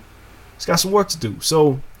champion. He's got some work to do.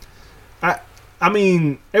 So, I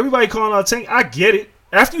mean, everybody calling out Tank, I get it.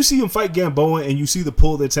 After you see him fight Gamboa and you see the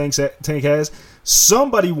pull that Tank has,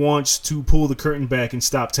 somebody wants to pull the curtain back and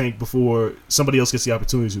stop Tank before somebody else gets the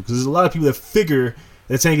opportunity to. Because there's a lot of people that figure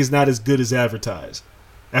that Tank is not as good as advertised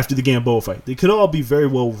after the Gamboa fight. They could all be very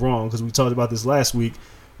well wrong, because we talked about this last week.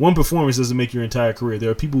 One performance doesn't make your entire career. There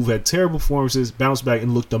are people who've had terrible performances, bounced back,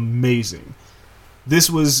 and looked amazing. This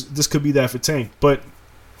could be that for Tank. But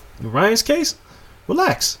in Ryan's case,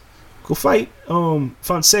 relax. Go fight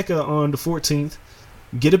Fonseca on the 14th.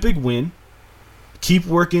 Get a big win. Keep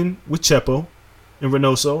working with Chepo and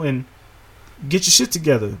Reynoso and get your shit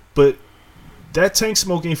together. But that Tank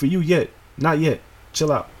smoke ain't for you yet. Not yet.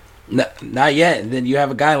 Chill out. Not yet. And then you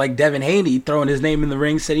have a guy like Devin Haney throwing his name in the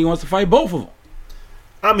ring, said he wants to fight both of them.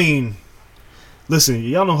 I mean, listen,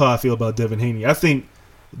 y'all know how I feel about Devin Haney. I think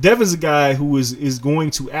Devin's a guy who is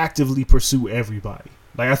going to actively pursue everybody.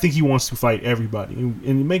 Like, I think he wants to fight everybody, and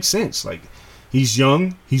it makes sense. Like, he's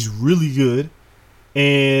young, he's really good,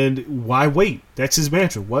 and why wait? That's his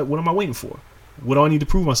mantra. What am I waiting for? What do I need to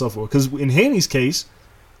prove myself for? Because in Haney's case,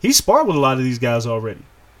 he's sparred with a lot of these guys already,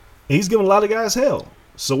 and he's given a lot of guys hell.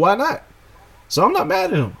 So why not? So I'm not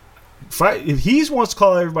mad at him. If he wants to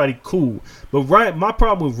call everybody cool, but my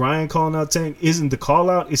problem with Ryan calling out Tank isn't the call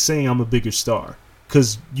out; it's saying I'm a bigger star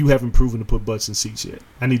because you haven't proven to put butts in seats yet.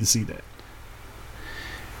 I need to see that.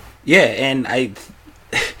 Yeah, and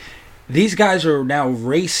these guys are now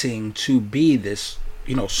racing to be this,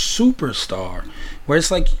 superstar, where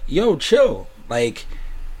it's like, yo, chill. Like,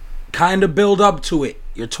 kind of build up to it.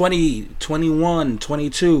 You're 20, 21,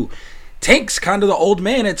 22. Tank's kind of the old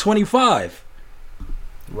man at 25.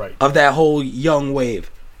 Right. Of that whole young wave.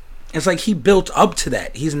 It's like he built up to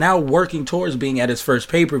that. He's now working towards being at his first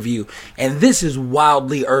pay-per-view, and this is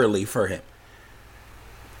wildly early for him.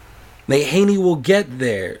 Like, Haney will get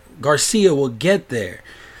there. Garcia will get there.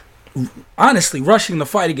 Honestly, rushing the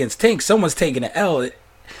fight against Tank, someone's taking an L.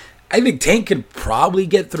 I think Tank could probably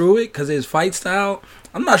get through it because of his fight style.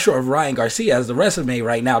 I'm not sure if Ryan Garcia has the resume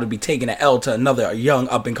right now to be taking an L to another young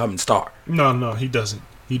up-and-coming star. No, he doesn't.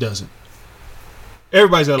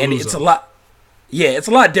 Everybody's got to lose. And it's a lot. Yeah, it's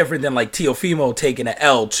a lot different than like Teofimo taking an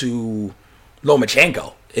L to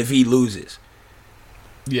Lomachenko if he loses.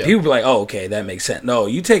 Yeah. People be like, oh, okay, that makes sense. No,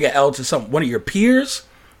 you take an L to one of your peers,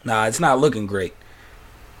 nah, it's not looking great.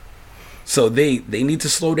 So they need to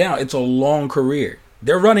slow down. It's a long career.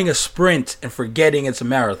 They're running a sprint and forgetting it's a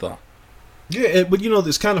marathon. Yeah, but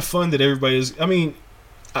it's kind of fun that everybody is. I mean,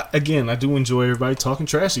 I do enjoy everybody talking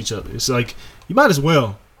trash to each other. It's like, you might as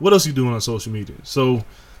well. What else are you doing on social media? So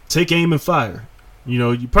take aim and fire.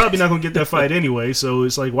 You're probably not going to get that fight anyway, so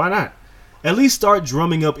it's like, why not? At least start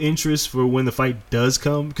drumming up interest for when the fight does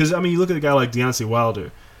come. Because, I mean, you look at a guy like Deontay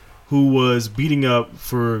Wilder, who was beating up,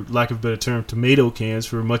 for lack of a better term, tomato cans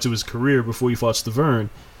for much of his career before he fought Stavern.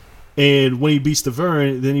 And when he beat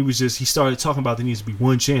Stavern, then he started talking about there needs to be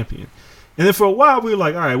one champion. And then for a while, we were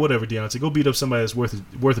like, all right, whatever, Deontay, go beat up somebody that's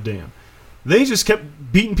worth a damn. They just kept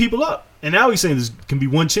beating people up. And now he's saying there can be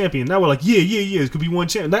one champion. Now we're like, yeah, it could be one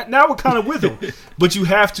champion. Now we're kind of with him. But you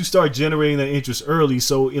have to start generating that interest early.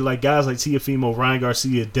 So, like guys like Teofimo, Ryan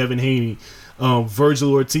Garcia, Devin Haney,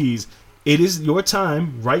 Virgil Ortiz, it is your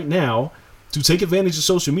time right now to take advantage of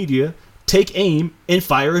social media, take aim, and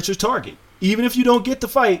fire at your target. Even if you don't get the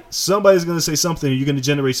fight, somebody's going to say something and you're going to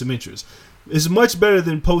generate some interest. It's much better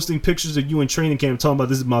than posting pictures of you in training camp talking about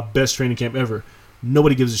this is my best training camp ever.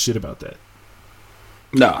 Nobody gives a shit about that.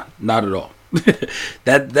 No, not at all.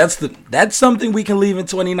 That's something we can leave in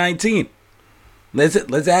 2019. Let's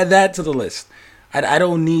add that to the list. I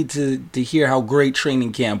don't need to hear how great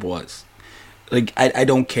training camp was. Like, I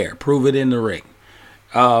don't care. Prove it in the ring.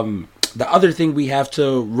 The other thing we have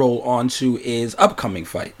to roll on to is upcoming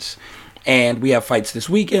fights. And we have fights this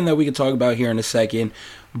weekend that we can talk about here in a second.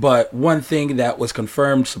 But one thing that was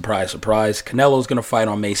confirmed, surprise, surprise, Canelo's going to fight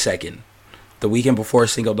on May 2nd, the weekend before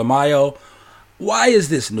Cinco de Mayo. Why is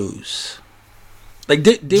this news? Like,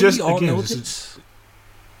 did we all know this?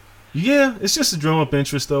 Yeah, it's just to drum up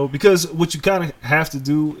interest, though, because what you kind of have to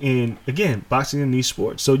do in, again, boxing and niche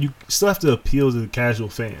sports, so you still have to appeal to the casual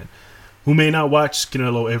fan who may not watch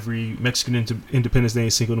Canelo every Mexican Independence Day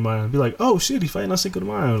and Cinco de Mayo and be like, oh, shit, he's fighting on Cinco de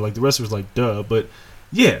Mayo. Like, the rest of us like, duh. But,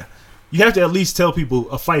 yeah, you have to at least tell people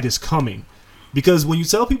a fight is coming. Because when you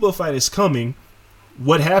tell people a fight is coming,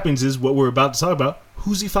 what happens is what we're about to talk about,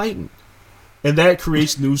 who's he fighting? And that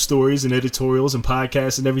creates news stories and editorials and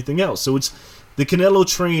podcasts and everything else. So it's the Canelo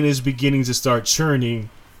train is beginning to start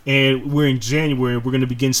churning, and we're in January. We're going to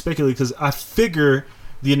begin speculating because I figure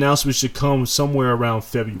the announcement should come somewhere around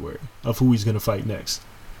February of who he's going to fight next.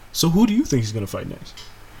 So who do you think he's going to fight next?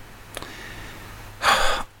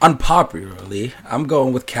 Unpopularly, I'm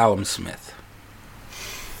going with Callum Smith.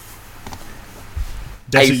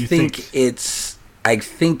 That's I think it's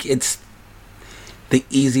the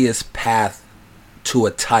easiest path to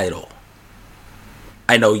a title.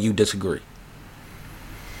 I know you disagree.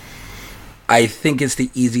 I think it's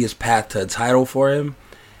the easiest path to a title for him.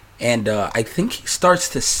 And I think he starts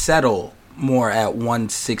to settle more at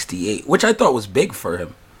 168, which I thought was big for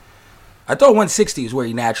him. I thought 160 is where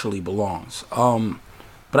he naturally belongs.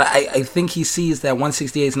 But I think he sees that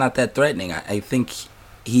 168 is not that threatening. I think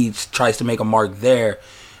he tries to make a mark there.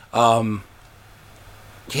 I'm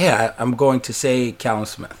going to say Callum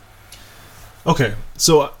Smith. Okay,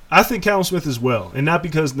 so I think Callum Smith as well. And not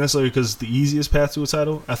necessarily because it's the easiest path to a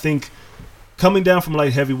title. I think coming down from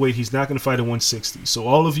light heavyweight, he's not going to fight at 160. So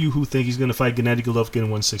all of you who think he's going to fight Gennady Golovkin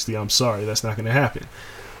at 160, I'm sorry, that's not going to happen.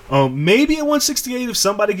 Maybe at 168 if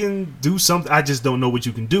somebody can do something. I just don't know what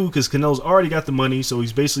you can do because Canelo's already got the money, so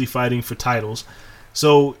he's basically fighting for titles.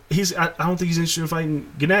 So I don't think he's interested in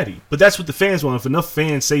fighting Gennady. But that's what the fans want. If enough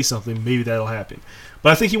fans say something, maybe that'll happen.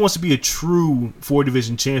 But I think he wants to be a true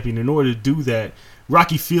 4-division champion. In order to do that,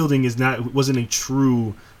 Rocky Fielding wasn't a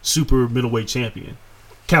true super middleweight champion.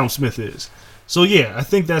 Callum Smith is. So yeah, I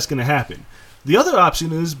think that's going to happen. The other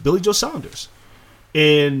option is Billy Joe Saunders.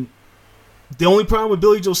 And the only problem with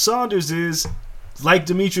Billy Joe Saunders is, like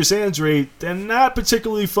Demetrius Andrade, they're not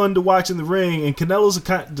particularly fun to watch in the ring. And Canelo's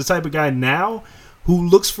the type of guy now who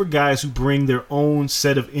looks for guys who bring their own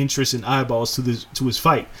set of interests and eyeballs to his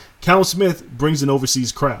fight. Callum Smith brings an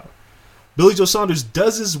overseas crowd. Billy Joe Saunders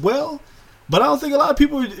does as well, but I don't think a lot of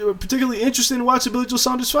people are particularly interested in watching Billy Joe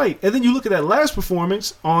Saunders fight. And then you look at that last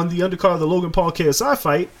performance on the undercard of the Logan Paul KSI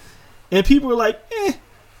fight, and people are like,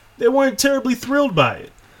 they weren't terribly thrilled by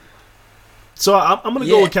it. So I'm going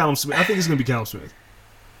to go with Callum Smith. I think it's going to be Callum Smith.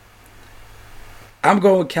 I'm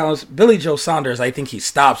going with Callum. Billy Joe Saunders, I think he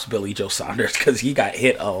stops Billy Joe Saunders because he got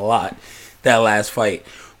hit a lot that last fight.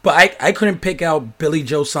 But I couldn't pick out Billy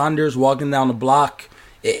Joe Saunders walking down the block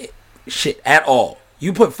at all.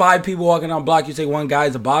 You put 5 people walking down the block, you say one guy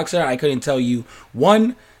is a boxer. I couldn't tell you,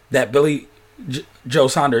 1, that Billy Joe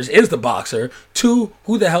Saunders is the boxer. 2,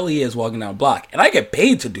 who the hell he is walking down the block. And I get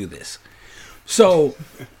paid to do this. So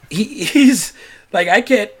he's like, I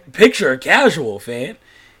can't picture a casual fan.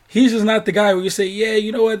 He's just not the guy where you say, yeah,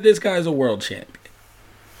 you know what, this guy's a world champion.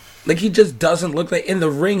 Like, he just doesn't look like, in the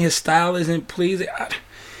ring, his style isn't pleasing.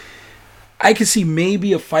 I could see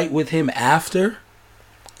maybe a fight with him after,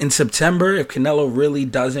 in September, if Canelo really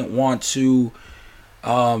doesn't want to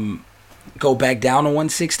go back down to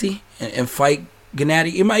 160 and fight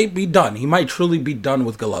Gennady. It might be done. He might truly be done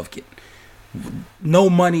with Golovkin. No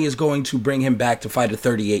money is going to bring him back to fight a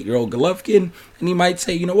 38-year-old Golovkin, and he might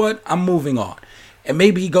say, you know what, I'm moving on. And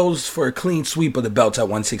maybe he goes for a clean sweep of the belts at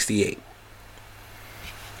 168.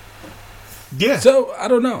 Yeah. So, I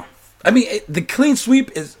don't know. I mean, the clean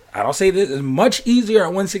sweep is, I'll say this, is much easier at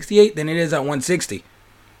 168 than it is at 160.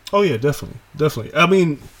 Oh, yeah, definitely. Definitely. I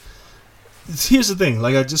mean, here's the thing.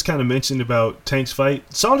 Like I just kind of mentioned about Tank's fight,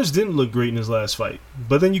 Saunders didn't look great in his last fight.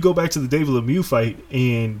 But then you go back to the David Lemieux fight,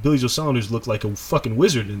 and Billy Joe Saunders looked like a fucking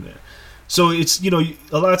wizard in there. So it's, a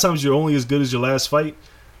lot of times you're only as good as your last fight.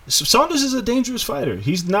 Saunders is a dangerous fighter.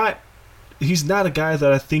 He's not a guy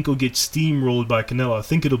that I think will get steamrolled by Canelo. I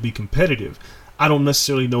think it'll be competitive. I don't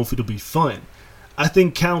necessarily know if it'll be fun. I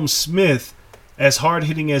think Callum Smith, as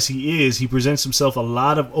hard-hitting as he is, he presents himself a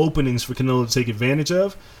lot of openings for Canelo to take advantage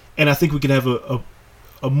of, and I think we can have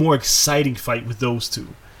a more exciting fight with those two.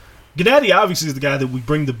 Gennady obviously is the guy that we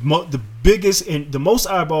bring the biggest and the most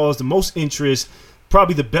eyeballs, the most interest,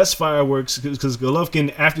 probably the best fireworks, because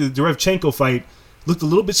Golovkin, after the Derevchenko fight, looked a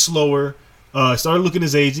little bit slower, started looking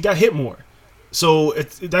his age. He got hit more. So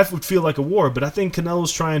that would feel like a war. But I think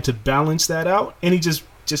Canelo's trying to balance that out, and he just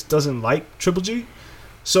doesn't like Triple G.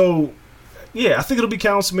 So, yeah, I think it'll be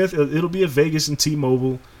Callum Smith. It'll be at Vegas and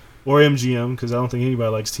T-Mobile or MGM, because I don't think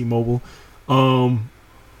anybody likes T-Mobile. And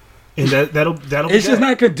that'll be It's just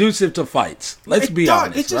not conducive to fights. Let's be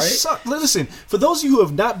honest, it just sucks. Listen, for those of you who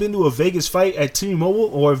have not been to a Vegas fight at T-Mobile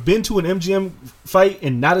or have been to an MGM fight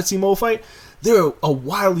and not a T-Mobile fight, they're a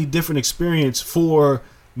wildly different experience for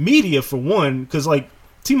media, for one, because like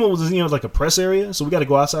T-Mobile doesn't even have like a press area, so we got to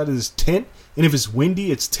go outside of this tent, and if it's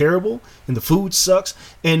windy, it's terrible, and the food sucks,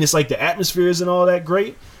 and it's like the atmosphere isn't all that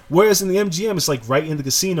great. Whereas in the MGM, it's like right in the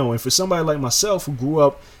casino, and for somebody like myself who grew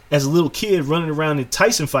up as a little kid running around in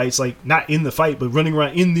Tyson fights, like not in the fight, but running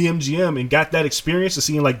around in the MGM and got that experience of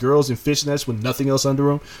seeing like girls in fishnets with nothing else under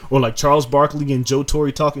them, or like Charles Barkley and Joe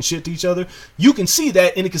Torre talking shit to each other, you can see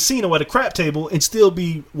that in a casino at a crap table and still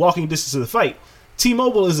be walking distance to the fight.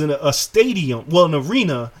 T-Mobile is in a stadium, well, an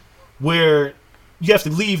arena where you have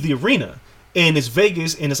to leave the arena, and it's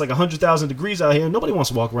Vegas, and it's like 100,000 degrees out here, and nobody wants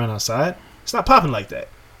to walk around outside. It's not popping like that.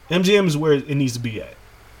 MGM is where it needs to be at.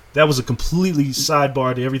 That was a completely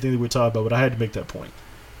sidebar to everything that we're talking about, but I had to make that point.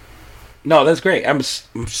 No, that's great. I'm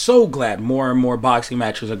so glad more and more boxing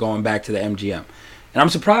matches are going back to the MGM. And I'm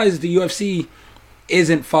surprised the UFC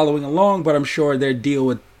isn't following along, but I'm sure their deal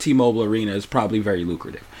with T-Mobile Arena is probably very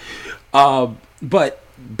lucrative. But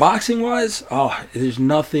boxing-wise, there's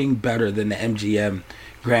nothing better than the MGM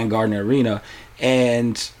Grand Garden Arena.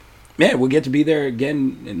 And, man, we'll get to be there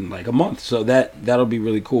again in like a month. So that'll be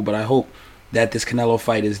really cool. But I hope that this Canelo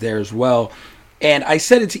fight is there as well. And I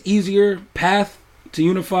said it's an easier path to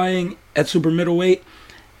unifying at super middleweight.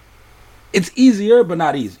 It's easier, but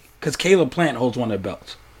not easy. Because Caleb Plant holds one of the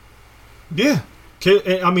belts. Yeah.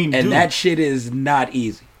 I mean, and dude, that shit is not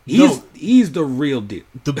easy. No. He's the real deal.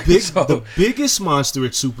 The biggest monster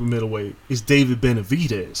at super middleweight is David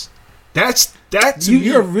Benavidez.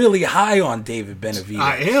 You're really high on David Benavidez.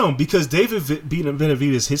 I am, because David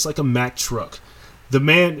Benavidez hits like a Mack truck. The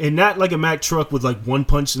man, and not like a Mack truck with like one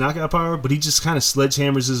punch knockout power, but he just kind of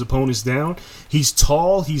sledgehammers his opponents down. He's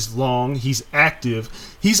tall, he's long, he's active.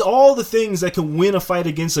 He's all the things that can win a fight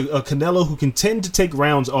against a Canelo who can tend to take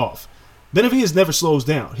rounds off. Benavidez never slows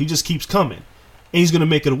down. He just keeps coming. And he's going to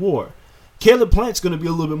make it a war. Caleb Plant's going to be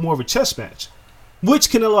a little bit more of a chess match, which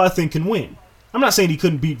Canelo, I think, can win. I'm not saying he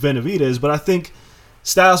couldn't beat Benavidez, but I think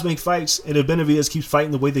styles make fights, and if Benavidez keeps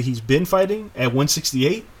fighting the way that he's been fighting at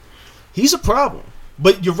 168, he's a problem.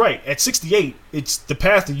 But you're right. At 68, it's the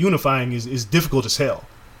path to unifying is difficult as hell.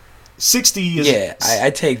 60 is... Yeah, I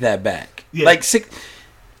take that back. Yeah. Like,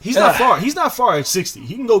 he's not far. He's not far at 60.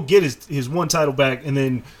 He can go get his one title back and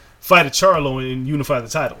then fight a Charlo and unify the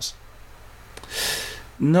titles.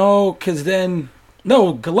 No, because then...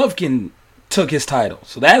 No, Golovkin took his title.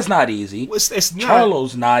 So that's not easy. Well, it's not.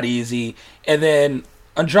 Charlo's not easy. And then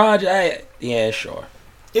Andrade, yeah, sure.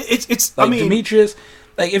 It's like, I mean... Demetrius...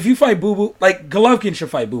 Like, if you fight Boo Boo, like, Golovkin should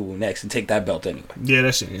fight Boo Boo next and take that belt anyway. Yeah,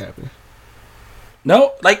 that shit ain't happening.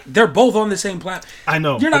 No, like, they're both on the same platform. I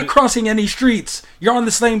know. You're not crossing any streets. You're on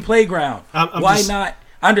the same playground. Why not?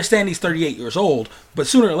 I understand he's 38 years old, but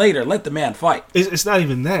sooner or later, let the man fight. It's not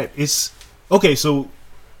even that. It's... Okay, so,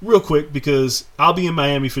 real quick, because I'll be in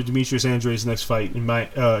Miami for Demetrius Andrade's next fight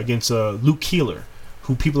against Luke Keeler.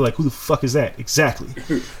 Who people are like, who the fuck is that? Exactly.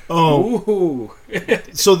 Ooh.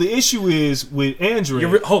 So the issue is with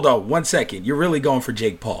Andrade. Hold on 1 second. You're really going for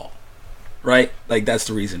Jake Paul, right? Like, that's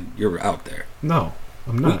the reason you're out there. No,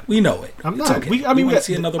 I'm not. We know it. I'm it's not. Okay. We want to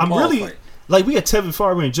see another Paul fight. Like, we had Tevin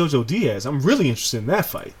Farber and JoJo Diaz. I'm really interested in that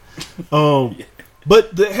fight.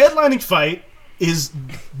 But the headlining fight is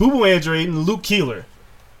Boo Boo Andrade and Luke Keeler.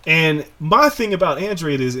 And my thing about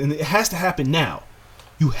Andrade is, and it has to happen now,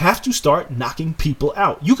 you have to start knocking people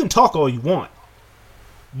out. You can talk all you want,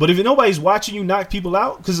 but if nobody's watching you knock people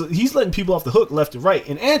out, because he's letting people off the hook left and right,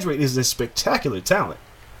 and Andrade is a spectacular talent,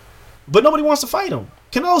 but nobody wants to fight him.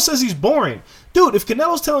 Canelo says he's boring. Dude, if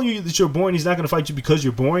Canelo's telling you that you're boring, he's not going to fight you because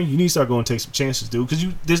you're boring, you need to start going and take some chances, dude, because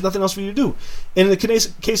there's nothing else for you to do. And in the case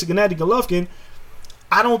of Gennady Golovkin,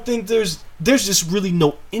 I don't think there's just really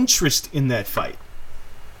no interest in that fight.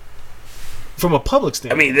 From a public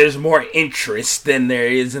standpoint. I mean, there's more interest than there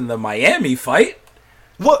is in the Miami fight.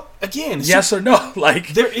 Well, again, yes or no? Like,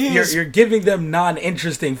 there is. You're giving them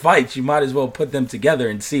non-interesting fights. You might as well put them together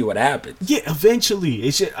and see what happens. Yeah, eventually.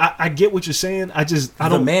 It's just, I get what you're saying.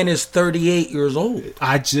 The man is 38 years old.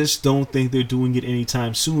 I just don't think they're doing it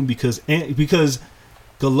anytime soon because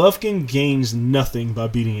Golovkin gains nothing by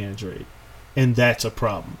beating Andrade, and that's a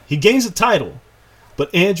problem. He gains a title,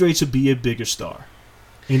 but Andrade should be a bigger star.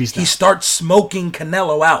 He starts smoking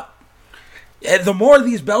Canelo out. The more of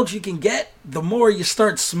these belts you can get, the more you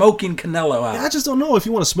start smoking Canelo out. I just don't know if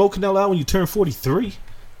you want to smoke Canelo out when you turn 43.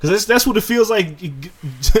 Because that's what it feels like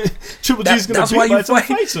Triple G is going to be by the time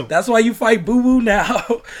he fights him. That's why you fight Boo Boo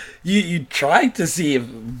now. You try to see if,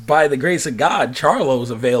 by the grace of God,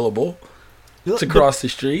 Charlo's available to cross the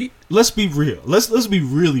street. Let's be real. Let's be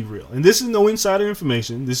really real. And this is no insider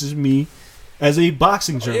information. This is me as a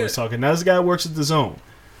boxing journalist talking. Now this guy works at the Zone.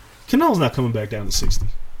 Canelo's not coming back down to 60.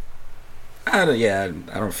 I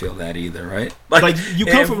don't feel that either, right? Like you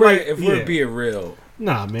come from we're being real.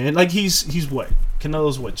 Nah, man. Like he's what?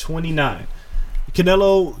 Canelo's what? 29.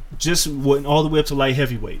 Canelo just went all the way up to light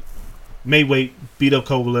heavyweight. Middleweight, beat up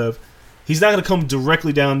Kovalev. He's not going to come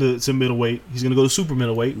directly down to middleweight. He's going to go to super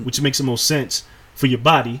middleweight, which makes the most sense for your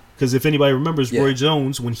body. Because if anybody remembers Roy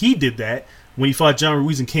Jones, when he did that, when he fought John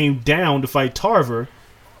Ruiz and came down to fight Tarver,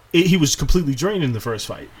 he was completely drained in the first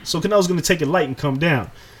fight. So Canelo's going to take it light and come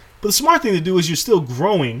down. But the smart thing to do is you're still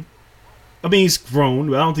growing. I mean, he's grown,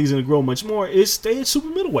 but I don't think he's going to grow much more. Is stay at super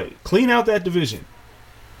middleweight. Clean out that division.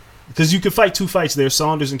 Because you can fight two fights there,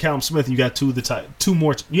 Saunders and Callum Smith, and you got two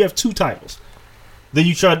more. You have two titles. Then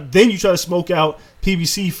you try to smoke out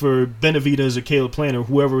PBC for Benavidez or Caleb Plant or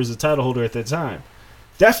whoever is the title holder at that time.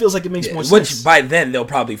 That feels like it makes more sense. Which by then they'll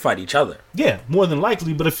probably fight each other. Yeah, more than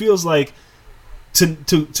likely. But it feels like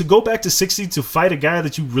to go back to 60 to fight a guy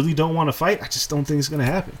that you really don't want to fight, I just don't think it's going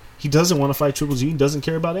to happen. He doesn't want to fight Triple G. He doesn't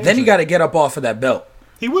care about anything. Then you got to get up off of that belt.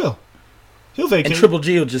 He will. He'll vacate. And Triple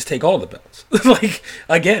G will just take all the belts. Like,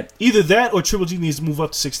 again. Either that or Triple G needs to move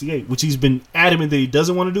up to 68, which he's been adamant that he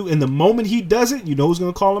doesn't want to do. And the moment he does it, you know who's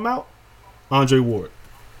going to call him out? Andre Ward.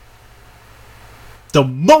 The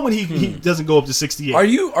moment he doesn't go up to 68.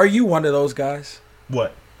 Are you one of those guys?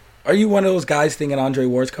 What? Are you one of those guys thinking Andre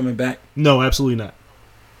Ward's coming back? No, absolutely not.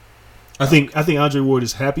 I think Andre Ward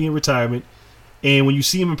is happy in retirement, and when you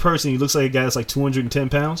see him in person, he looks like a guy that's like 210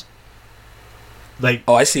 pounds. Like,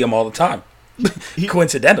 I see him all the time.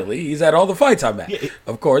 Coincidentally, he's at all the fights I'm at,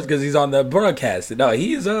 of course, because he's on the broadcast. No,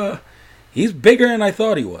 he's bigger than I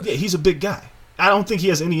thought he was. Yeah, he's a big guy. I don't think he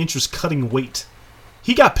has any interest cutting weight.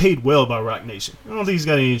 He got paid well by Rock Nation. I don't think he's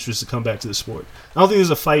got any interest to come back to the sport. I don't think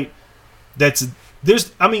there's a fight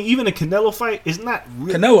even a Canelo fight is not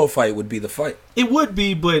really... Canelo fight would be the fight. It would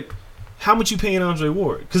be, but how much you paying Andre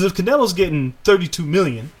Ward? Because if Canelo's getting $32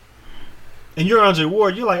 million and you're Andre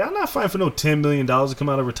Ward, you're like, I'm not fighting for no $10 million to come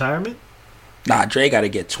out of retirement. Nah, Dre got to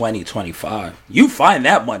get 20, 25. You find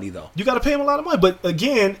that money, though. You got to pay him a lot of money. But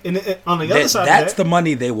again, on the other side of that... That's the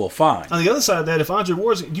money they will find. On the other side of that, if Andre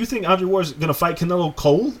Ward's... Do you think Andre Ward's going to fight Canelo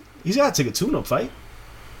cold? He's got to take a tune-up fight.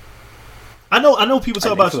 I know people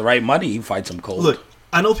talk about... For the right money, he fights him cold. Look,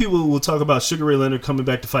 I know people will talk about Sugar Ray Leonard coming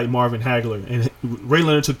back to fight Marvin Hagler. And Ray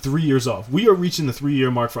Leonard took 3 years off. We are reaching the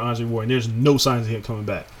 3-year mark for Andre Ward, and there's no signs of him coming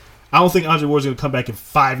back. I don't think Andre Ward's going to come back in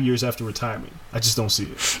 5 years after retirement. I just don't see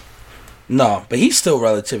it. No, but he's still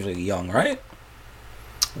relatively young, right?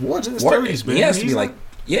 Ward's in his 30s, man. He has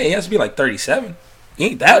to be like 37. He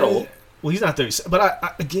ain't that old. Well, he's not 37. But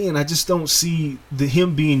I just don't see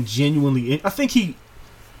him being genuinely... I think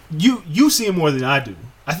you see him more than I do.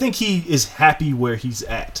 I think he is happy where he's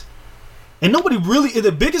at. And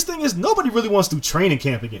the biggest thing is nobody really wants to do training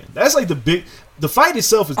camp again. That's like the fight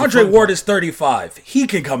itself is... Andre Ward is 35. He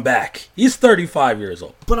can come back. He's 35 years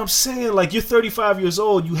old. But I'm saying, like, you're 35 years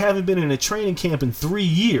old. You haven't been in a training camp in 3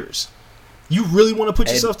 years. You really want to put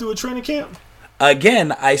yourself through a training camp?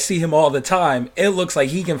 Again, I see him all the time. It looks like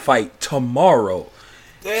he can fight tomorrow.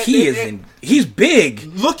 He's big,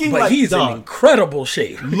 but he's in incredible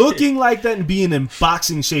shape. Looking like that and being in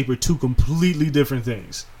boxing shape are two completely different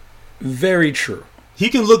things. Very true. He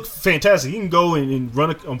can look fantastic. He can go and run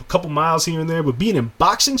a couple miles here and there, but being in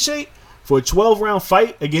boxing shape for a 12-round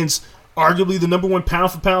fight against arguably the number one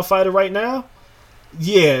pound-for-pound fighter right now,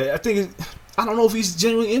 yeah, I don't know if he's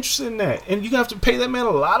genuinely interested in that. And you have to pay that man a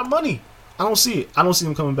lot of money. I don't see it. I don't see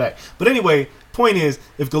him coming back. But anyway, point is,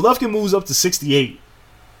 if Golovkin moves up to 68,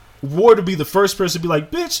 Ward would be the first person to be like,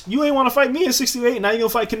 bitch, you ain't want to fight me at 68, now you going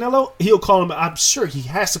to fight Canelo? He'll call him out. I'm sure he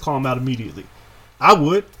has to call him out immediately. I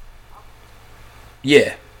would.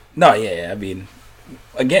 Yeah. No, yeah. I mean,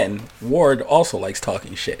 again, Ward also likes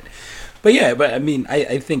talking shit. But yeah, I mean,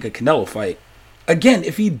 I think a Canelo fight, again,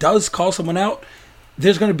 if he does call someone out,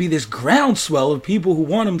 there's going to be this groundswell of people who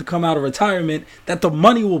want him to come out of retirement, that the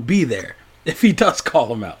money will be there if he does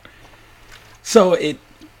call him out. So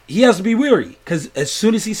he has to be weary, because as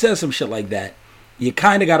soon as he says some shit like that, you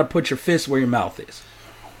kind of got to put your fist where your mouth is.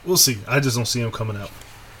 We'll see. I just don't see him coming out.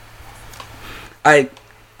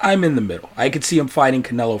 I'm in the middle. I could see him fighting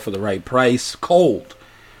Canelo for the right price, cold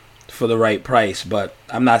for the right price, but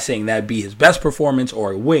I'm not saying that'd be his best performance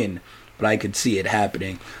or a win, but I could see it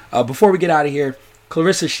happening. Before we get out of here,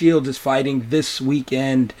 Clarissa Shields is fighting this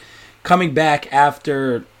weekend, coming back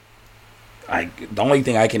after... the only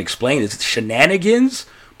thing I can explain is shenanigans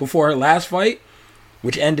before her last fight,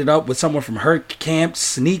 which ended up with someone from her camp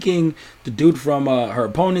sneaking the dude from her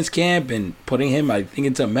opponent's camp and putting him, I think,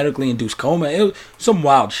 into a medically induced coma. It was some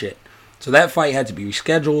wild shit. So that fight had to be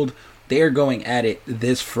rescheduled. They are going at it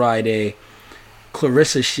this Friday.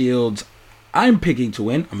 Clarissa Shields, I'm picking to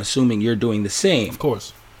win. I'm assuming you're doing the same. Of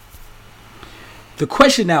course. The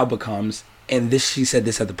question now becomes, and she said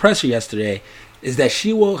this at the presser yesterday, is that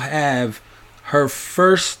she will have her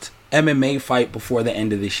first MMA fight before the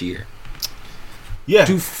end of this year. Yeah.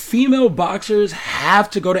 Do female boxers have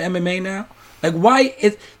to go to MMA now? Like, why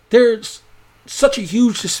there's such a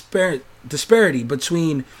huge disparity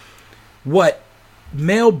between what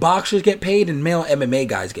male boxers get paid and male MMA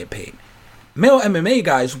guys get paid. Male MMA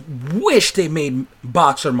guys wish they made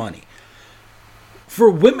boxer money. For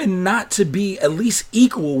women not to be at least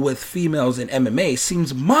equal with females in MMA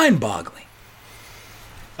seems mind-boggling.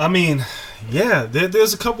 I mean, yeah,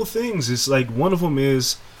 there's a couple things. It's like, one of them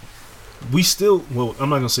is we still, well, I'm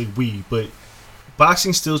not going to say we, but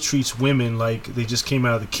boxing still treats women like they just came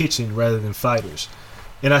out of the kitchen rather than fighters.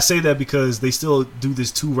 And I say that because they still do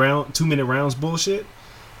this 2-minute rounds bullshit.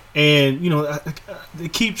 And, you know, they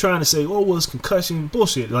keep trying to say, oh, well, it's concussion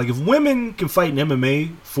bullshit. Like, if women can fight in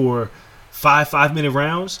MMA for 5-minute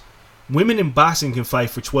rounds, women in boxing can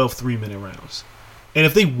fight for 12 3-minute rounds. And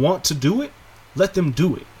if they want to do it, let them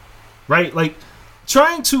do it. Right? Like,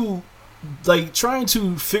 trying to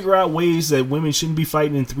figure out ways that women shouldn't be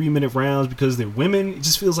fighting in 3-minute rounds because they're women, it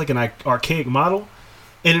just feels like an archaic model.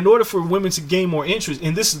 And in order for women to gain more interest,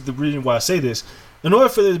 and this is the reason why I say this, In order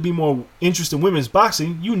for there to be more interest in women's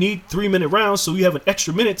boxing, you need 3-minute rounds so you have an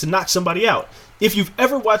extra minute to knock somebody out. If you've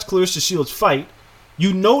ever watched Clarissa Shields fight,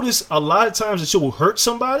 you notice a lot of times that she will hurt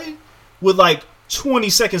somebody with like 20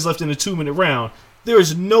 seconds left in a 2-minute round. There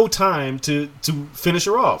is no time to finish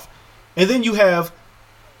her off. And then you have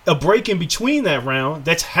a break in between that round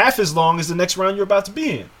that's half as long as the next round you're about to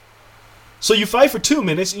be in. So you fight for 2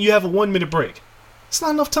 minutes and you have a 1-minute break. It's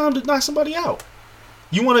not enough time to knock somebody out.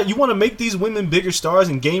 You want to make these women bigger stars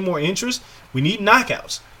and gain more interest? We need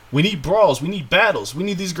knockouts. We need brawls. We need battles. We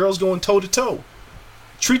need these girls going toe-to-toe.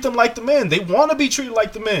 Treat them like the men. They want to be treated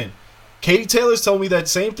like the men. Katie Taylor's told me that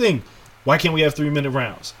same thing. Why can't we have 3-minute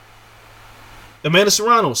rounds? Amanda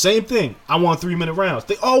Serrano, same thing. I want 3-minute rounds.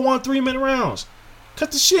 They all want 3-minute rounds.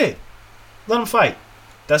 Cut the shit. Let them fight.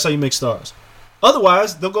 That's how you make stars.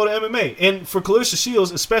 Otherwise, they'll go to MMA. And for Clarissa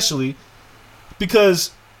Shields especially,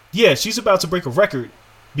 because, yeah, she's about to break a record,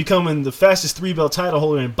 becoming the fastest 3-belt title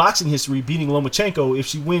holder in boxing history, beating Lomachenko if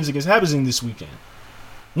she wins against Habazin this weekend.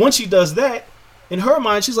 Once she does that, in her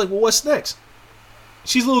mind, she's like, well, what's next?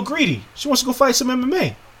 She's a little greedy. She wants to go fight some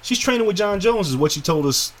MMA. She's training with John Jones, is what she told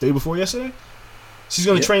us the day before yesterday. She's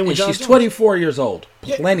going to train with John Jones. She's 24 years old.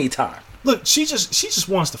 Plenty time. Look, she just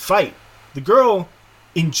wants to fight. The girl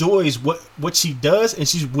enjoys what she does, and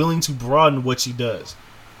she's willing to broaden what she does.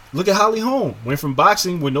 Look at Holly Holm. Went from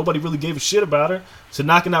boxing, where nobody really gave a shit about her, to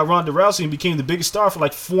knocking out Ronda Rousey and became the biggest star for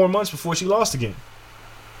like 4 months before she lost again.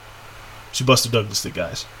 She busted Douglas it,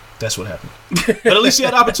 guys. That's what happened. But at least she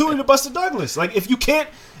had opportunity to Buster Douglas. Like, if you can't...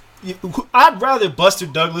 I'd rather Buster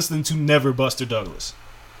Douglas than to never Buster Douglas.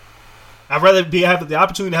 I'd rather have the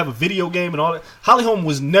opportunity to have a video game and all that. Holly Holm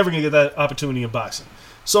was never going to get that opportunity in boxing.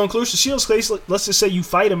 So in Clarissa Shields' case, let's just say you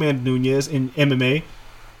fight Amanda Nunes in MMA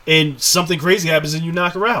and something crazy happens and you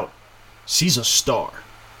knock her out. She's a star.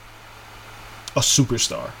 A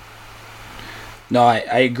superstar. No,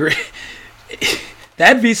 I agree.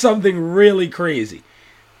 That'd be something really crazy.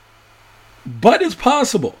 But it's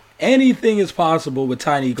possible. Anything is possible with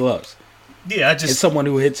tiny gloves. Yeah, it's someone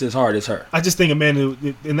who hits as hard as her. I just think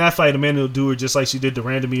Amanda, in that fight, Amanda will do her just like she did to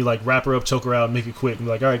Randomie, like wrap her up, choke her out, and make it quick, and be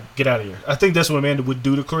like, all right, get out of here. I think that's what Amanda would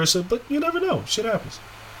do to Clarissa, but you never know. Shit happens.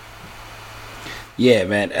 Yeah,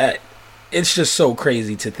 man. It's just so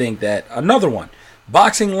crazy to think that another one.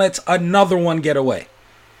 Boxing lets another one get away.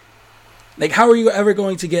 Like, how are you ever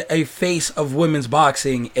going to get a face of women's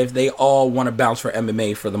boxing if they all want to bounce for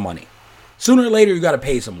MMA for the money? Sooner or later, you got to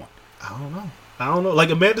pay someone. I don't know. Like,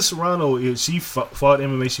 Amanda Serrano, she fought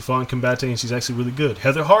MMA. She fought in Combate, and she's actually really good.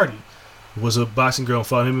 Heather Hardy was a boxing girl and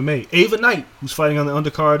fought MMA. Ava Knight, who's fighting on the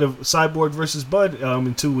undercard of Cyborg versus Bud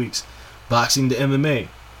in 2 weeks, boxing to MMA.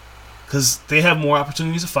 Because they have more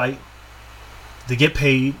opportunities to fight. They get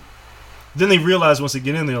paid. Then they realize once they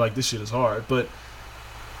get in there, like, this shit is hard. But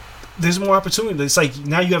there's more opportunity. It's like,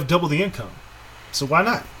 now you have double the income. So why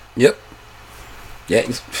not? Yep.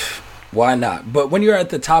 Yeah, why not? But when you're at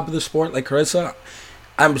the top of the sport like Clarissa,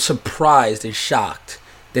 I'm surprised and shocked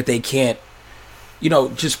that they can't,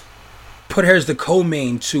 just put her as the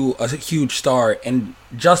co-main to a huge star and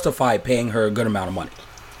justify paying her a good amount of money.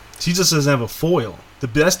 She just doesn't have a foil.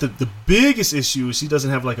 The biggest issue is she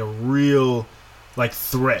doesn't have like a real like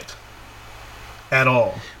threat at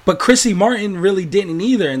all. But Chrissy Martin really didn't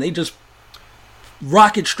either, and they just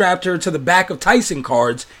rocket strapped her to the back of Tyson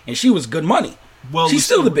cards, and she was good money. Well, she's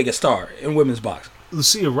still the biggest star in women's boxing.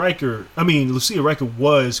 Lucia Riker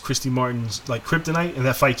was Christy Martin's like kryptonite, and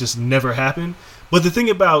that fight just never happened. But the thing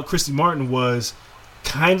about Christy Martin was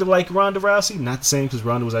kind of like Ronda Rousey, not the same because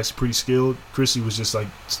Ronda was actually pretty skilled. Christy was just like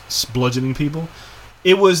bludgeoning people.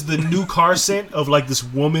 It was the new car scent of like this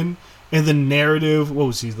woman and the narrative. What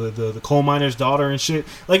was she? The coal miner's daughter and shit.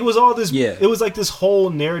 Like it was all this. Yeah. It was like this whole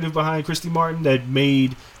narrative behind Christy Martin that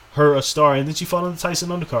made her a star, and then she fought on the Tyson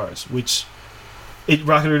undercards, which. It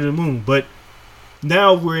rocketed her to the moon. But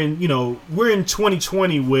now we're in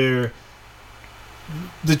 2020 where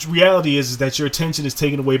the reality is that your attention is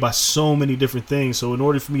taken away by so many different things. So in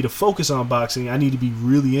order for me to focus on boxing, I need to be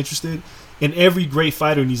really interested. And every great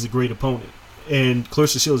fighter needs a great opponent. And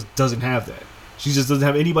Clarissa Shields doesn't have that. She just doesn't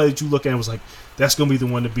have anybody that you look at and was like, that's going to be the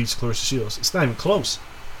one that beats Clarissa Shields. It's not even close.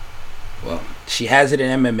 Well, she has it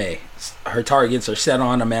in MMA. Her targets are set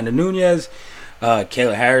on Amanda Nunes.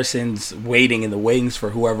 Kayla Harrison's waiting in the wings for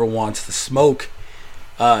whoever wants the smoke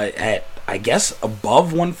at, I guess,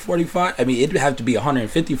 above 145. I mean, it'd have to be a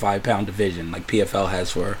 155-pound division like PFL has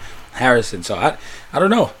for Harrison. So, I don't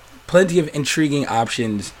know. Plenty of intriguing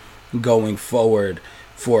options going forward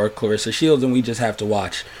for Clarissa Shields, and we just have to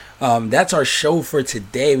watch That's our show for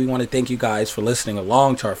today. We want to thank you guys for listening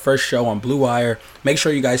along to our first show on Blue Wire. Make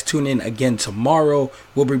sure you guys tune in again tomorrow.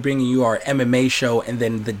 We'll be bringing you our MMA show, and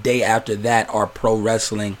then the day after that, our pro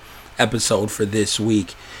wrestling episode for this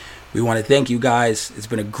week. We want to thank you guys. It's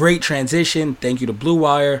been a great transition. Thank you to Blue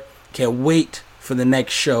Wire. Can't wait for the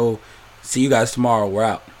next show. See you guys tomorrow. We're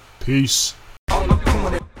out. Peace.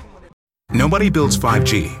 Nobody builds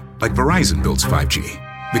 5G like Verizon builds 5G.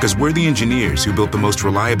 Because we're the engineers who built the most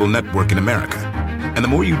reliable network in America. And the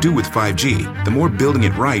more you do with 5G, the more building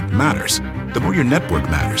it right matters. The more your network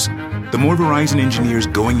matters. The more Verizon engineers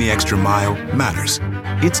going the extra mile matters.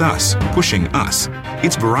 It's us pushing us.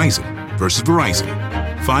 It's Verizon versus Verizon.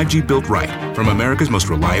 5G built right from America's most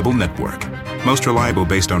reliable network. Most reliable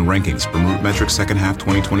based on rankings from RootMetrics second half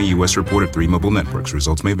 2020 U.S. report of 3 mobile networks.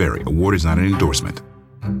 Results may vary. Award is not an endorsement.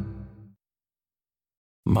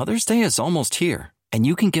 Mother's Day is almost here, and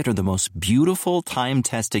you can get her the most beautiful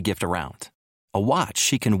time-tested gift around. A watch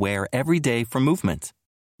she can wear every day from Movement.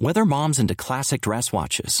 Whether mom's into classic dress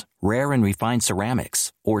watches, rare and refined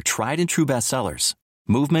ceramics, or tried-and-true bestsellers,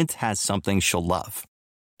 Movement has something she'll love.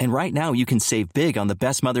 And right now, you can save big on the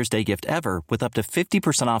best Mother's Day gift ever with up to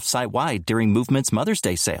 50% off site-wide during Movement's Mother's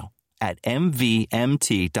Day sale at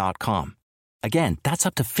MVMT.com. Again, that's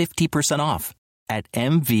up to 50% off at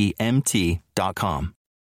MVMT.com.